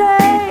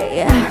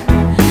astray.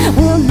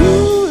 We'll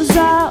lose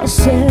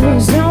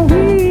ourselves and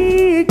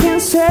we can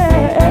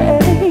say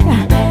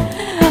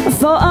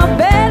for a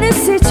better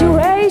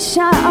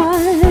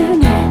situation.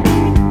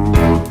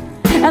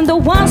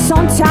 ones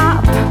on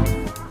top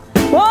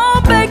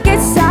won't make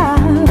it stop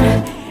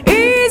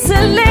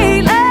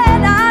easily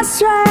led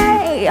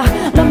astray.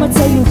 Let me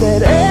tell you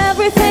that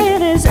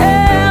everything is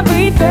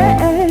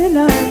everything.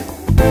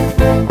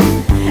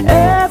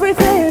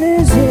 Everything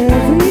is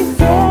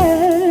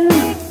everything.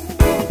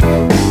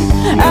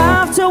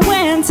 After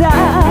winter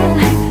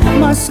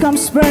must come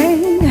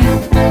spring.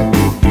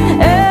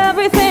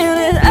 Everything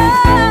is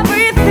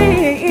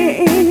everything.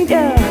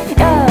 Yeah,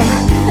 yeah.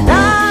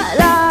 La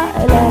la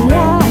la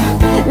la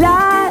la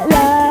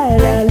la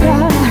la la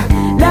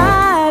la la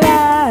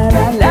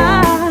la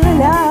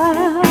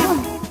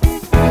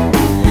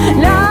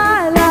la la la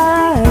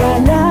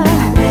la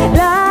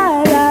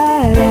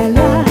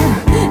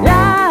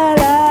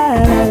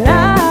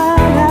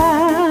la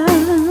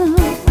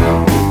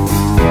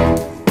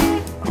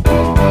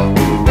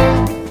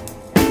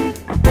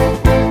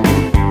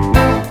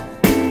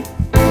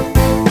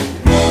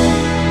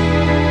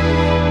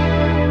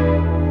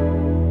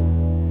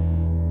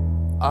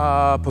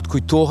Po të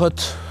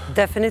kujtohet?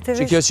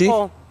 Definitivisht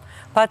po.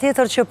 Pa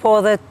tjetër që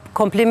po dhe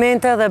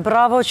komplimente dhe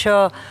bravo që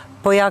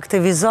po i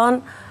aktivizon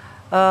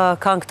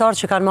këngëtar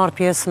që kanë marrë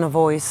pjesë në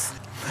Voice.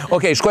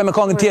 Okej, shkoj me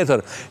këngën tjetër.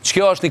 Që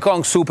kjo është një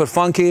këngë super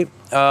funky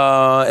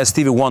e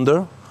Stevie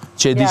Wonder,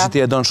 që e di që ti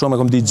e donë shumë e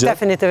kom di gjë.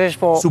 Definitivisht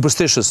po.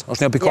 Superstitious,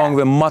 është një për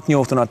këngëve më të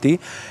njoftën ati,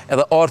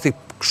 edhe arti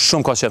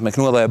shumë ka qef me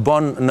kënu edhe e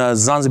bon në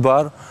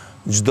Zanzibar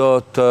gjdo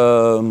të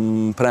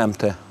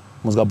premte.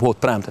 Mos gabohet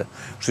premte.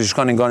 Kështu që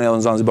shkoni nga një edhe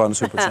në Zanzibar në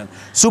 100%.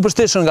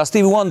 Superstition nga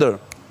Stevie Wonder.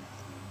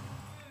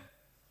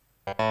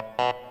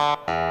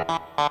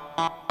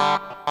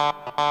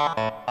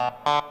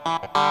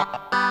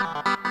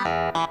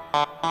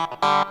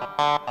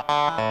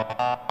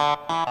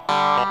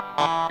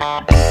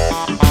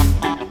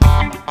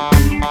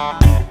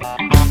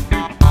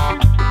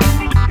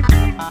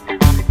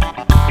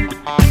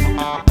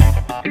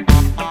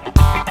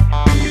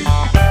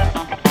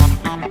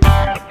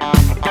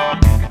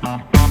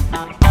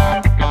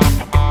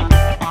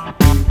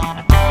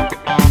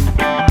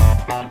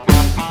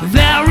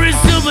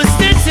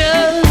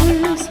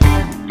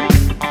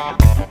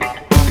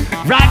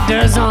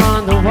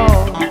 On the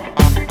wall,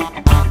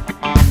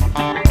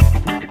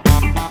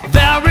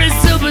 very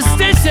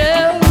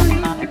superstitious,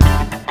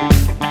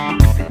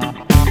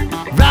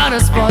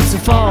 right spots to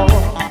fall.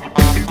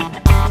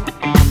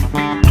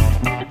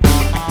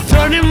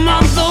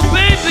 30-month-old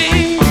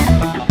baby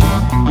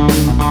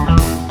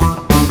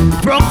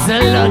broke the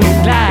lucky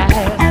glass.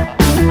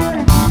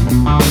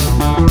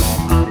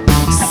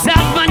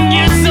 7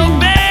 years old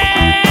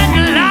bad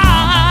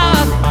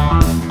love,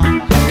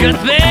 good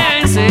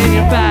things in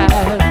your past.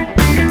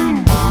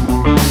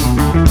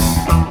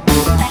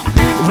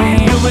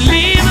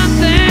 Believe in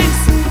things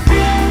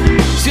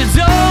you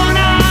don't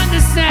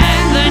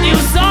understand, then you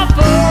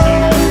suffer.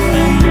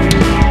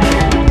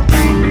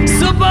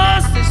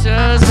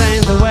 Superstitious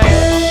ain't the way.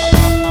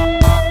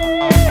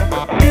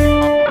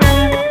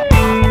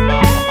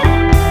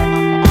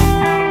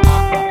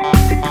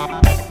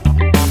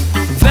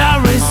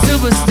 Very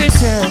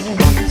superstitious.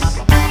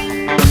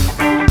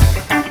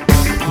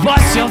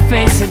 Wash your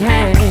face and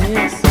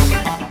hands.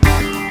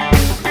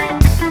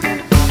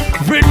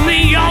 Rid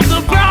me of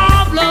the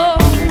problem.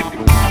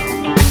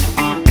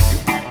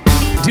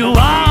 Do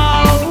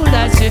all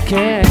that you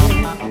can.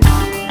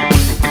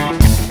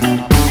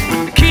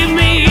 Keep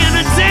me in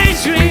a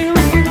daydream.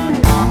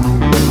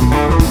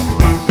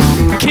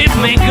 Keep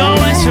me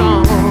going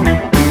strong.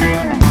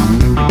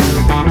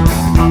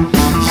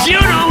 You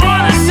don't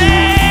wanna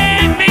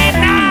save me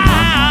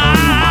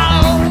now.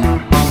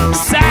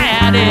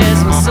 Sad is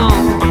my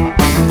song.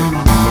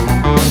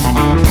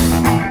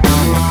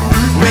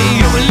 When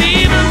you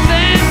believe in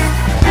things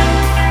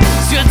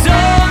you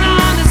don't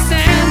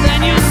understand,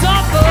 then you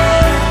suffer.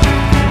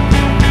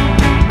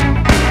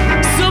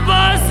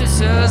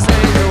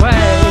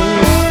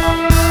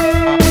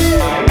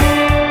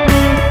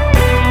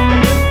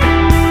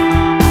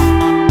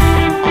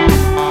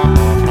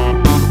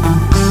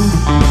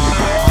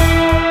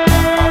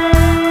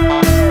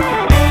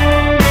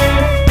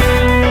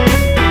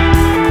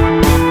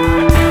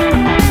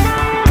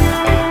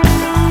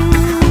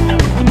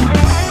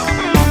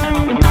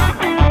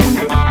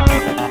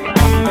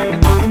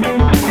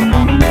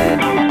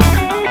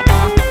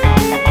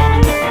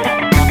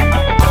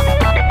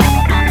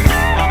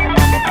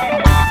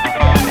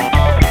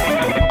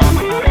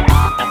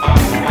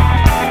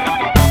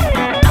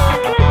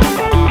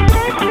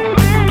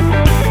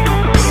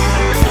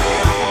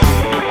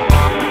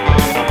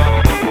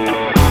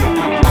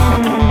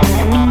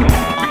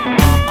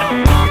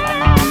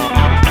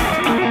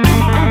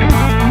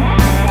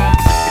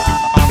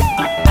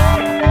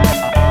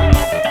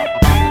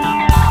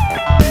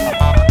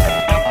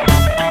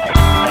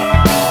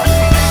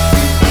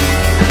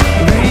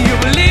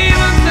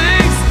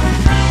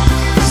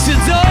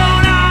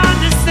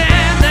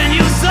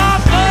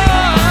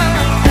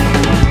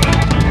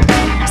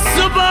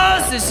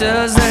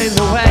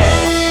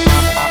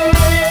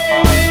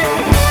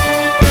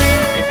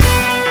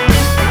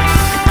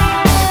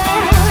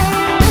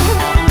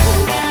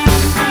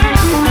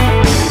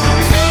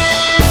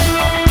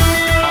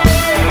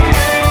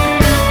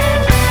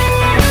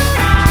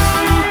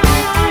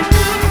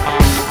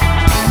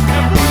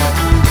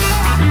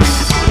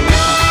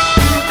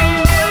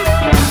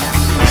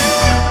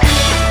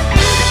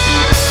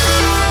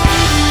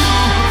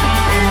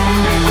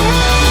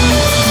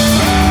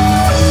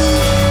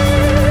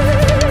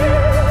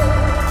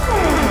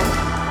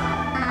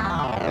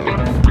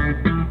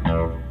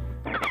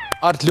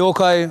 Art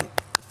Lokaj,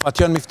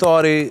 Fatjon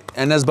Miftari,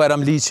 Enes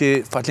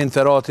Bajramliqi, Fatlin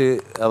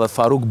Ferrati edhe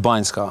Faruk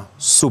Banjska.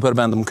 Super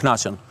band, më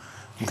knaqen.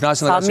 Më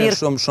knaqen dhe ka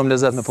qenë shumë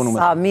lezet me punu me.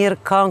 Sa mirë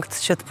këngët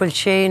që të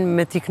pëlqejnë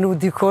me t'iknu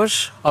dikush.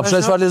 A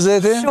përshet çfarë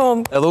lezeti?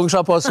 Shumë. Edhe unë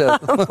kisha pas qef.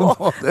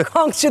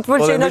 Këngët që të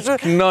pëlqejnë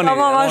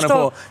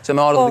ashtu. Që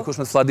me ardhë dikush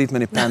me të fladit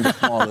me një pendë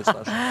të madhe.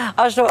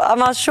 Ashtu,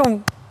 ama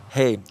shumë.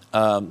 Hej,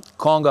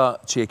 konga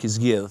që e ki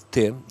zgjedh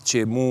ti,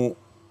 që mu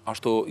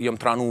ashtu jëm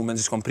tranu me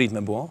nëzis kom prit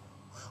me bo,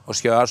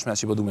 është kjo arshme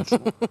që i bëdu me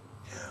shumë.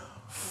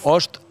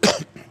 është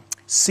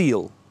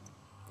Seal.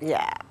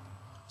 Yeah.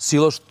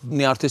 Seal është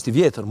një artist i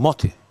vjetër,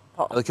 moti.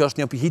 Edhe kjo është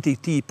një hiti i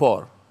ti i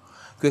parë.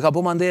 Kjo e ka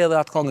bo mande edhe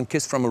atë kongën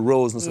Kiss from a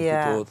Rose nëse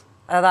kuptohet.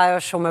 Edhe ajo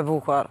është shumë e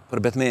bukur. Për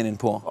Batmanin,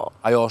 po.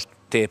 Ajo është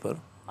tepër.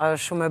 Ajo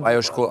është shumë e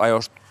bukur. Ajo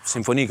është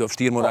simfonike,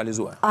 vështirë më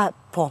realizue.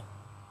 Po.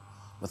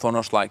 Me thonë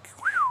është like,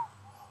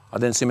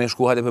 aden si me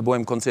shku, hajde pe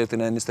bojmë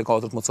koncertin e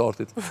 24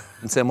 Mozartit,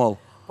 në C-moll.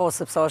 Po,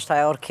 sepse është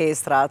ajo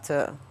orkestra të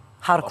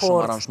hardcore. Ka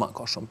shumë aranjman,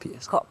 ka shumë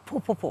pjesë.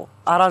 Po.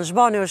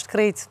 Aranjmani është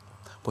krejt.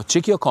 Po që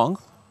kjo kongë,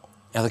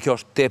 edhe kjo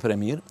është tepër e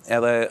mirë,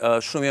 edhe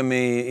shumë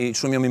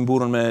jam i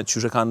mburën me që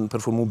që kanë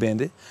performu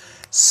bendi.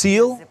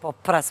 Seal,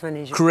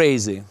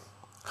 Crazy.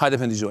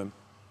 Hajde për ndigjojmë.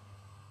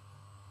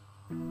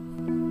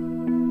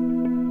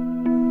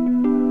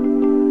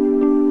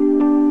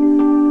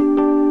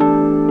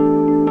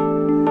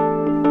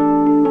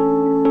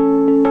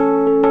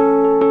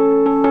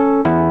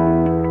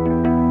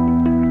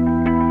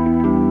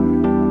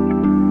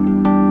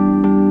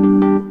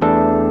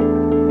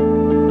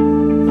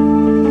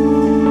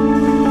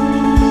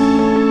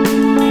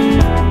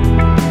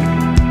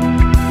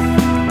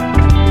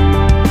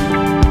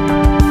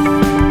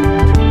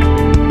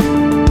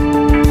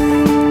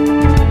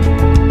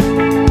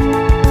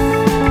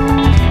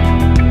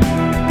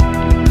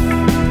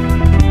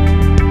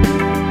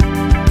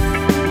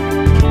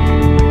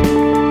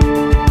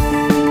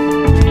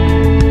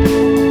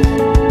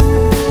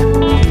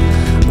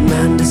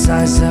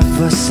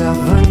 For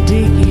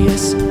 70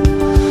 years,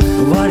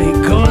 what he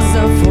goes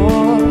there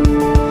for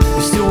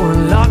is to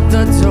unlock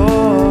the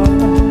door.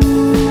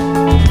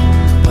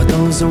 But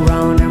those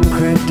around him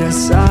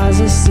criticize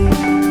his sin.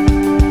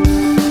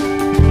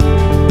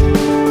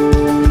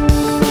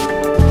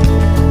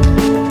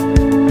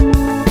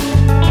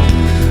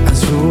 And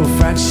through a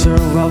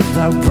fracture of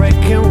that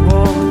breaking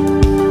wall,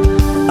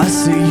 I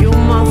see you,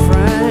 my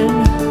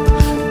friend,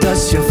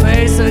 touch your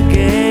face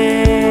again.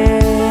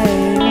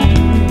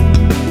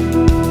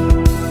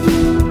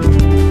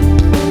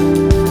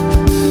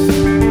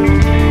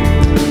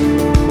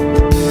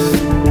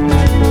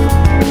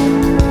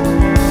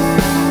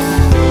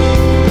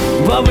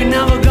 But we're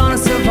never gonna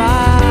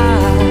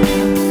survive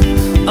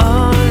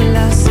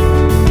unless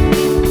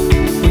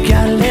we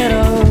get a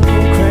little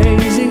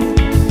crazy.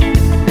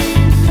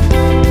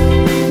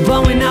 But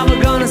we're never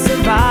gonna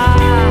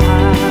survive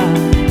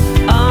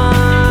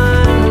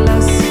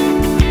unless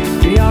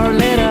we are a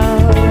little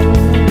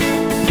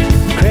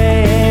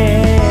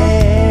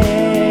crazy.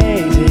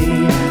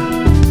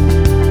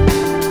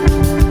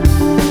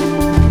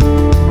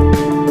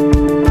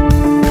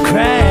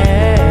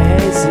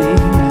 Crazy.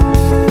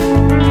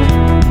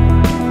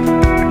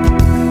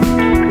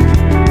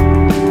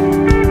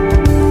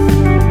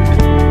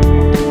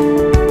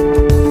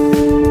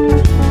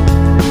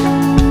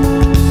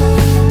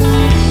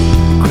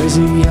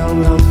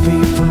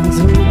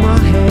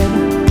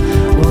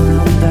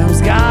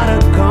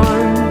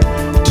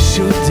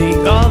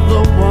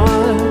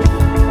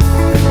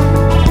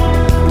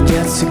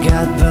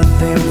 Together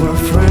they were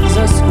friends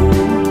at school.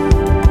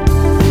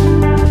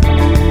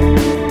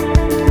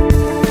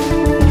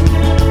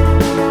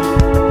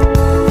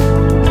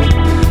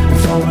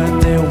 Forward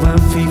they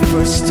went, feet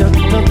first took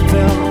the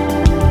pill.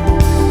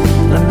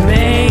 And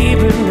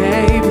maybe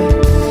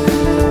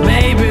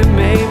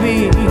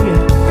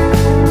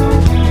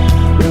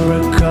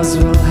miracles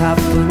will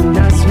happen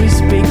as we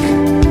speak.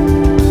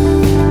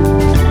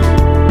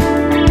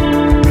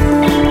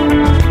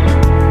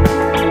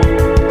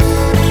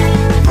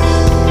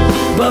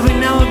 But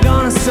we're never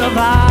gonna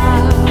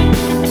survive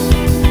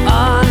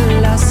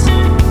unless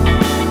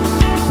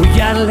we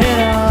get a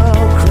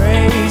little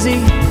crazy.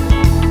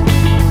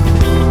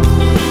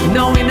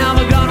 No, we're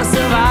never gonna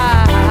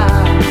survive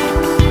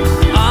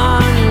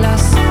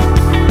unless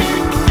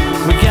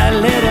we get a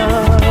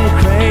little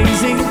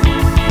crazy.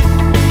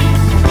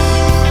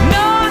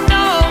 No,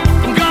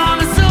 I'm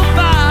gonna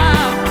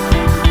survive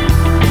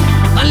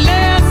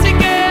unless we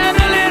get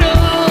a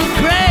little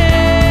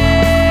crazy.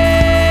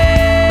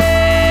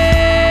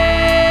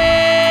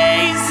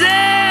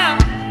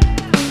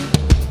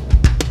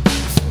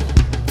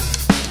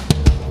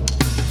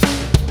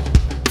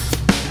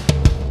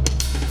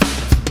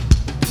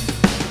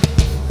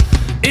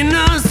 In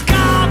a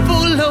sky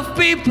full of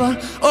people,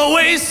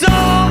 always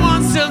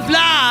someone to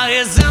fly.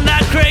 Isn't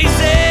that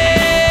crazy?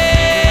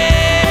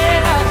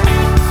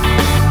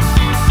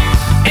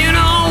 In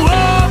a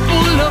world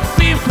full of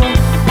people,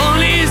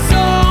 only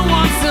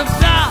someone to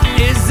fly.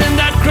 Isn't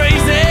that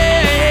crazy?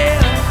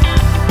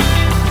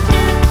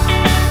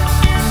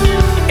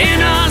 In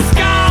a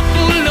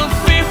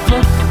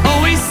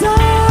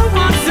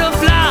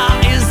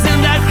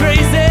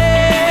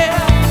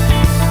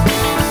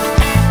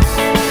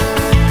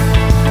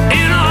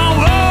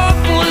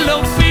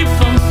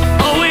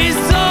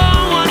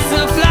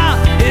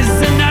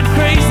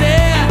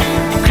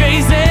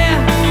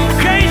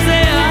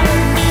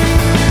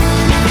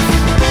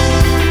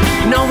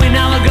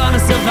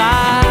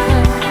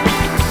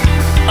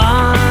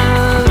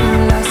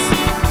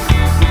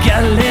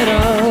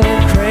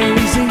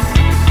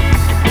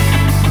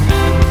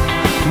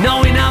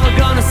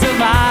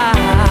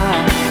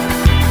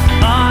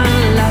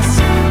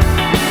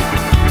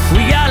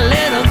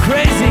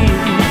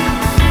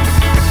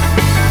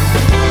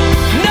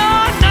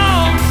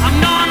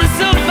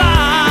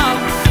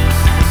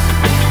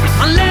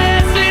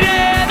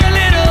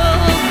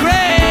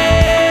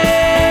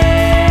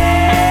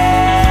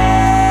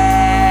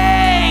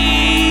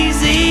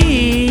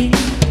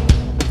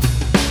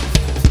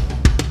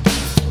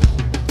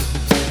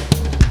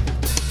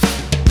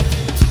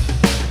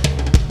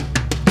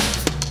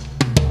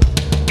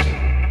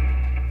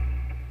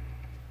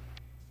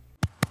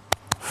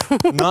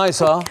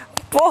Nice, ha?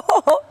 Po!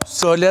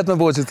 So letë me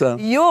voqit të?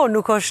 Jo,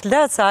 nuk është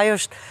letë, se ajo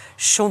është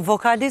shumë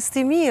vokalist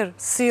i mirë,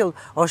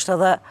 është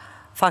edhe,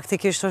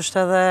 faktikisht është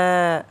edhe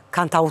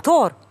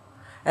kantautor.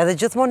 Edhe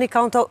gjithmonë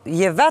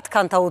je vetë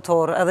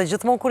kantautor, edhe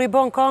gjithmonë kur i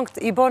bon këngët,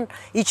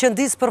 i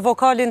qëndis për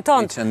vokalin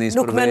tënë.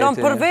 Nuk menon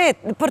për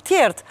vetë, për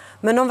tjertë,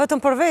 menon vetëm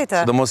për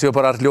vete. Do mos jo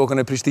për artë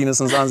lokën e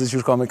Prishtinës në Zanzi që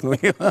shka me knuj.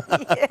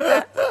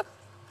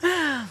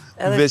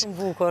 Edhe shumë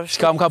bukur.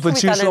 Shka më ka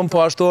pëlqy shumë, po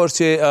ashtu është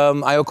që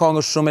ajo këngë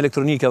është shumë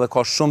elektronike edhe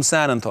ka shumë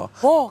sene në to.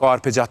 Ka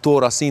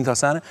arpeggiatora, sinta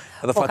sene.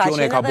 Po ka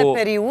qenë edhe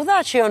periuda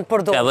që janë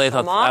përdojnë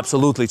shumë.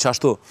 Absolutely, që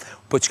ashtu.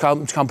 Po që ka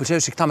më pëlqy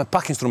është që këta me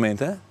pak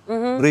instrumente,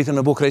 rritën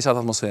në bu krejqat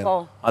atmosferë.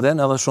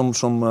 Aden edhe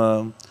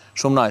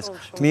shumë nice.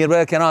 Të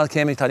mirë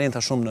kemi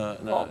talenta shumë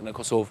në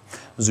Kosovë,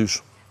 në zysh.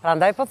 Pra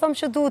ndaj po thëmë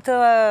që du të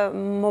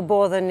më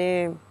bodhe një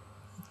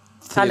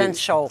talent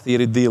show.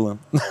 Thiri dilën.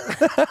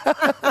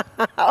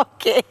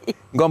 Okej.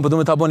 Gëmë, për du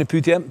me ta bo një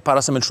pytje,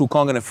 para se me lëshu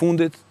këngën e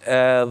fundit,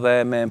 edhe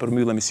me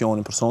përmyllë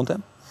emisionin për sonte.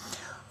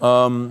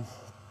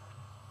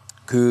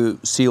 Kë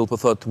Seal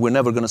për thot, we're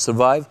never gonna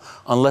survive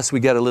unless we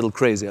get a little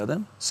crazy,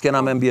 adem?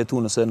 S'kena me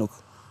mbjetu nëse nuk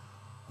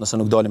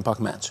dalim pak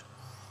menq.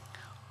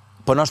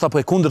 Po nashta po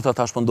e kundër të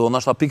ta shpëndohë,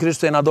 nashta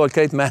pikrisht se e na dal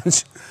krejt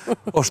menq,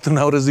 është të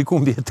na u reziku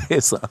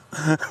mbjetesa.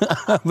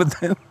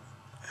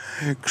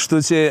 Kështu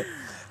që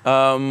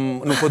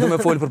nuk po du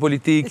me folë për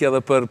politikë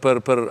edhe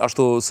për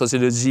ashtu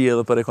sociologi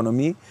edhe për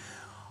ekonomi,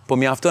 po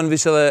mi afton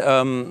vish edhe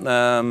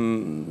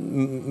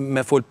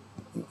me folë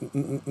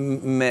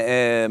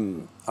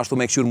ashtu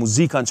me këqyr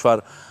muzika në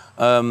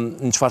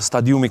qfar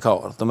stadiumi ka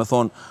orë. Do me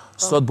thonë,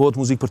 sot bëhet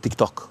muzikë për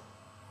TikTok.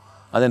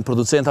 Aden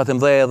producentat e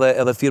mdhej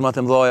edhe firmat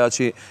e mdhaja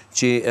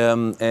që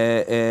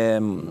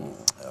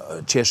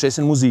e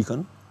shesin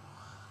muzikën,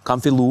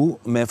 kam fillu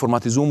me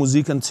formatizu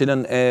muzikën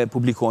cilën e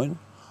publikojnë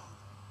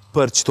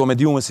për qëto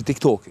mediume si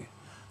TikToki.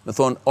 Me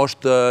thonë,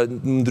 është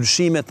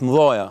ndryshimet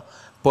mdhaja,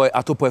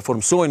 ato po e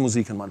formsojnë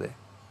muzikën ma dhe.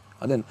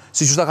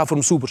 Si që ta ka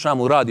formësu për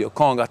shamull radio,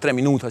 konga 3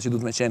 minuta që du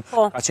të me qenë,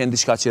 ka qenë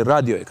diçka që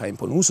radio e ka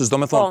imponu, se s'do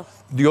me thonë,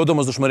 jo do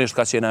mos dëshmërisht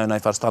ka qenë ajo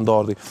najfar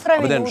standardi. 3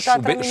 minuta,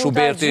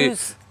 Shuberti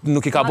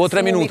nuk i ka bo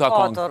 3 minuta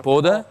kongë,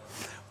 po dhe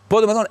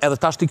me thonë, edhe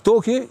tash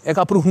TikToki e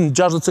ka pruh në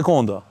 60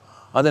 sekonda.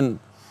 Aden,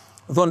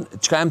 thonë,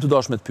 qka em të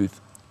dosh me të pytë?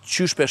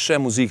 Qysh peshe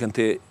muzikën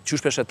ti, qysh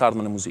peshe të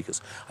ardhmën e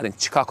muzikës? Aden,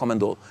 qka ka me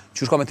ndodhë?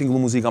 Qysh ka me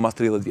t'inglu muzika mas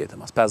 30 vjetë,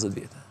 mas 50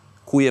 vjetë?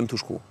 Ku jem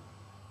të shku?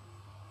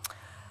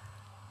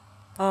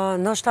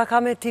 Nështë ta ka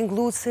me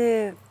t'inglu si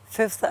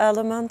Fifth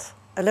Element,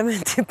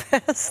 elementi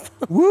 5.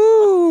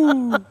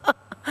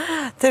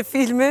 Te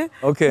filmi,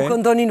 ku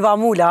këndonin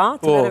Vamula,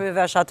 të mere me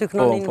vesh, aty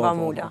këndonin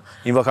Vamula.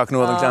 Inva ka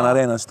kënuat në Klan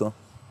Arena, qëto.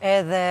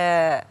 Edhe,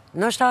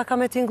 nështë ta ka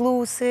me t'inglu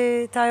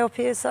si t'ajo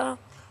pjesa?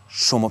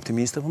 Shumë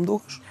optimiste, për më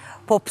dukesh?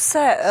 Po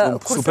pse?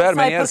 Super,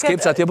 me njerë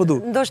skip që atje për du.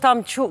 Ndoshta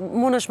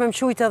mund është me më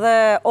qujtë edhe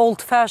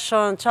old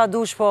fashion, qa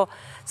dush, po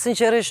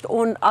sinqerisht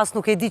unë as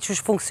nuk e di që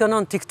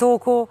funksionon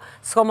TikToku,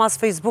 s'kom as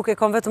Facebook, e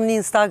kom vetëm një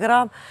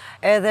Instagram,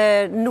 edhe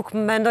nuk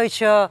mendoj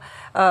që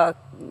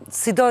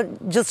si do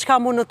gjithë shka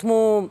mundët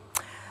mu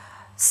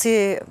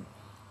si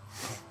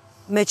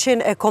me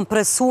qenë e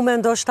kompresume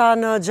ndoshta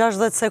në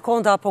 60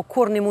 sekonda, apo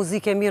kur një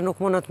muzike mirë nuk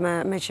mundët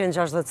me qenë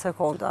 60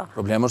 sekonda.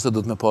 Problem është të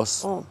du të me pas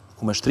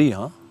ku me shtri,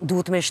 ha?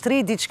 Duhet me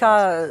shtri, diçka,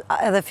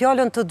 edhe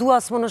fjallën të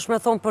dua s'mon është me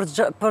thonë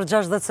për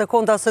 60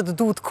 sekonda se të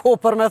duhet ko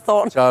për me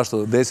thonë. Qa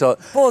ashtu, desa...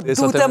 Po,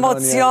 duhet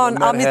emocion,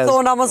 a mi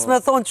thonë, a mos me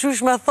thonë,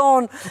 qysh me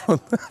thonë,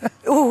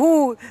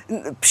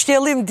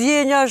 pështjellim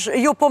djenjash,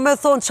 jo po me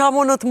thonë, qa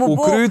monët mu bo.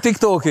 U kry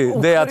TikToki,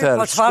 dhe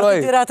atër, Po, qfarë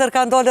të tjera atër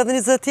ka ndollë edhe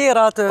 20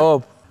 tjera atër.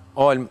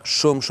 Alm,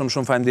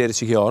 shumë fajmderi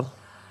që ki ardhë.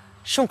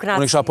 Shumë knaci.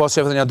 Unë kisha pas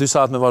qefet një 2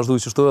 saat me vazhdu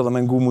që shtu edhe me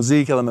ngu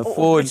muzikë edhe me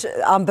folj.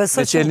 A më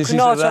besoj që më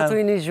knaqë atu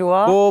i një gjua.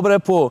 Po bre,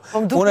 po.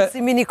 Po më duke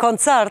si mini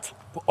koncert.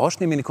 Po,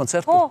 është një mini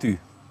koncert për ty.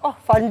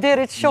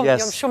 Falenderit shumë,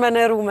 jam shumë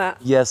enerume.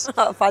 Yes.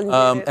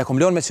 Falenderit. E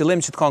kom lënë me qëllim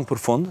që të kongë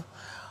për fund.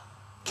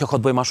 Kjo ka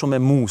të bëj ma shumë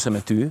me mu se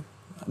me ty,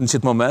 në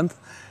qitë moment.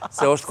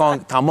 Se është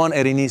kongë tamon e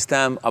rinis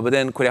tem,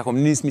 abeden, kur ja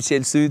kom nis mi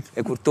qelë syt,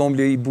 e kur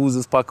tomblje i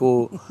buzës pak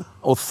o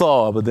tha,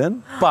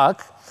 abeden,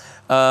 pak,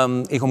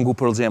 i kom gu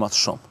Pearl Jam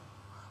atë shumë.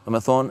 Dhe me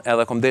thonë,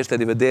 edhe kom deshte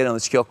edhe vederën dhe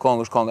që kjo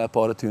kongë është konga e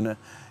pare tyne,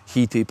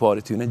 hiti i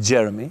pare tyne,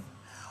 Jeremy,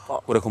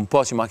 kur e kom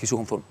pa që ma kishu,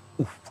 kom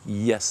thonë,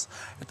 yes.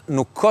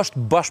 Nuk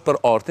është bashkë për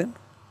artin,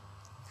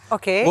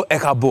 e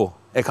ka bo,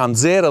 e ka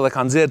nëzirë edhe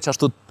ka nëzirë që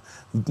ashtu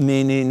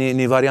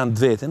një variant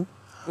vetin,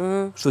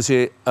 shtu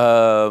që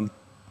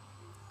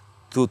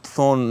tu të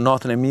thonë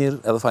natën e mirë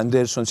edhe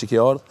falenderit shumë që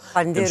ki ardhë.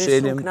 Falenderit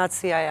shumë,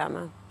 knatësia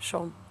jame,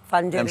 shumë.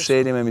 Jem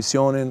shelim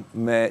emisionin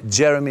me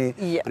Jeremy,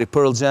 pri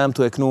Pearl Jam,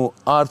 të e knu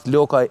Art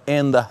Lokaj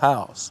in the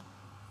House.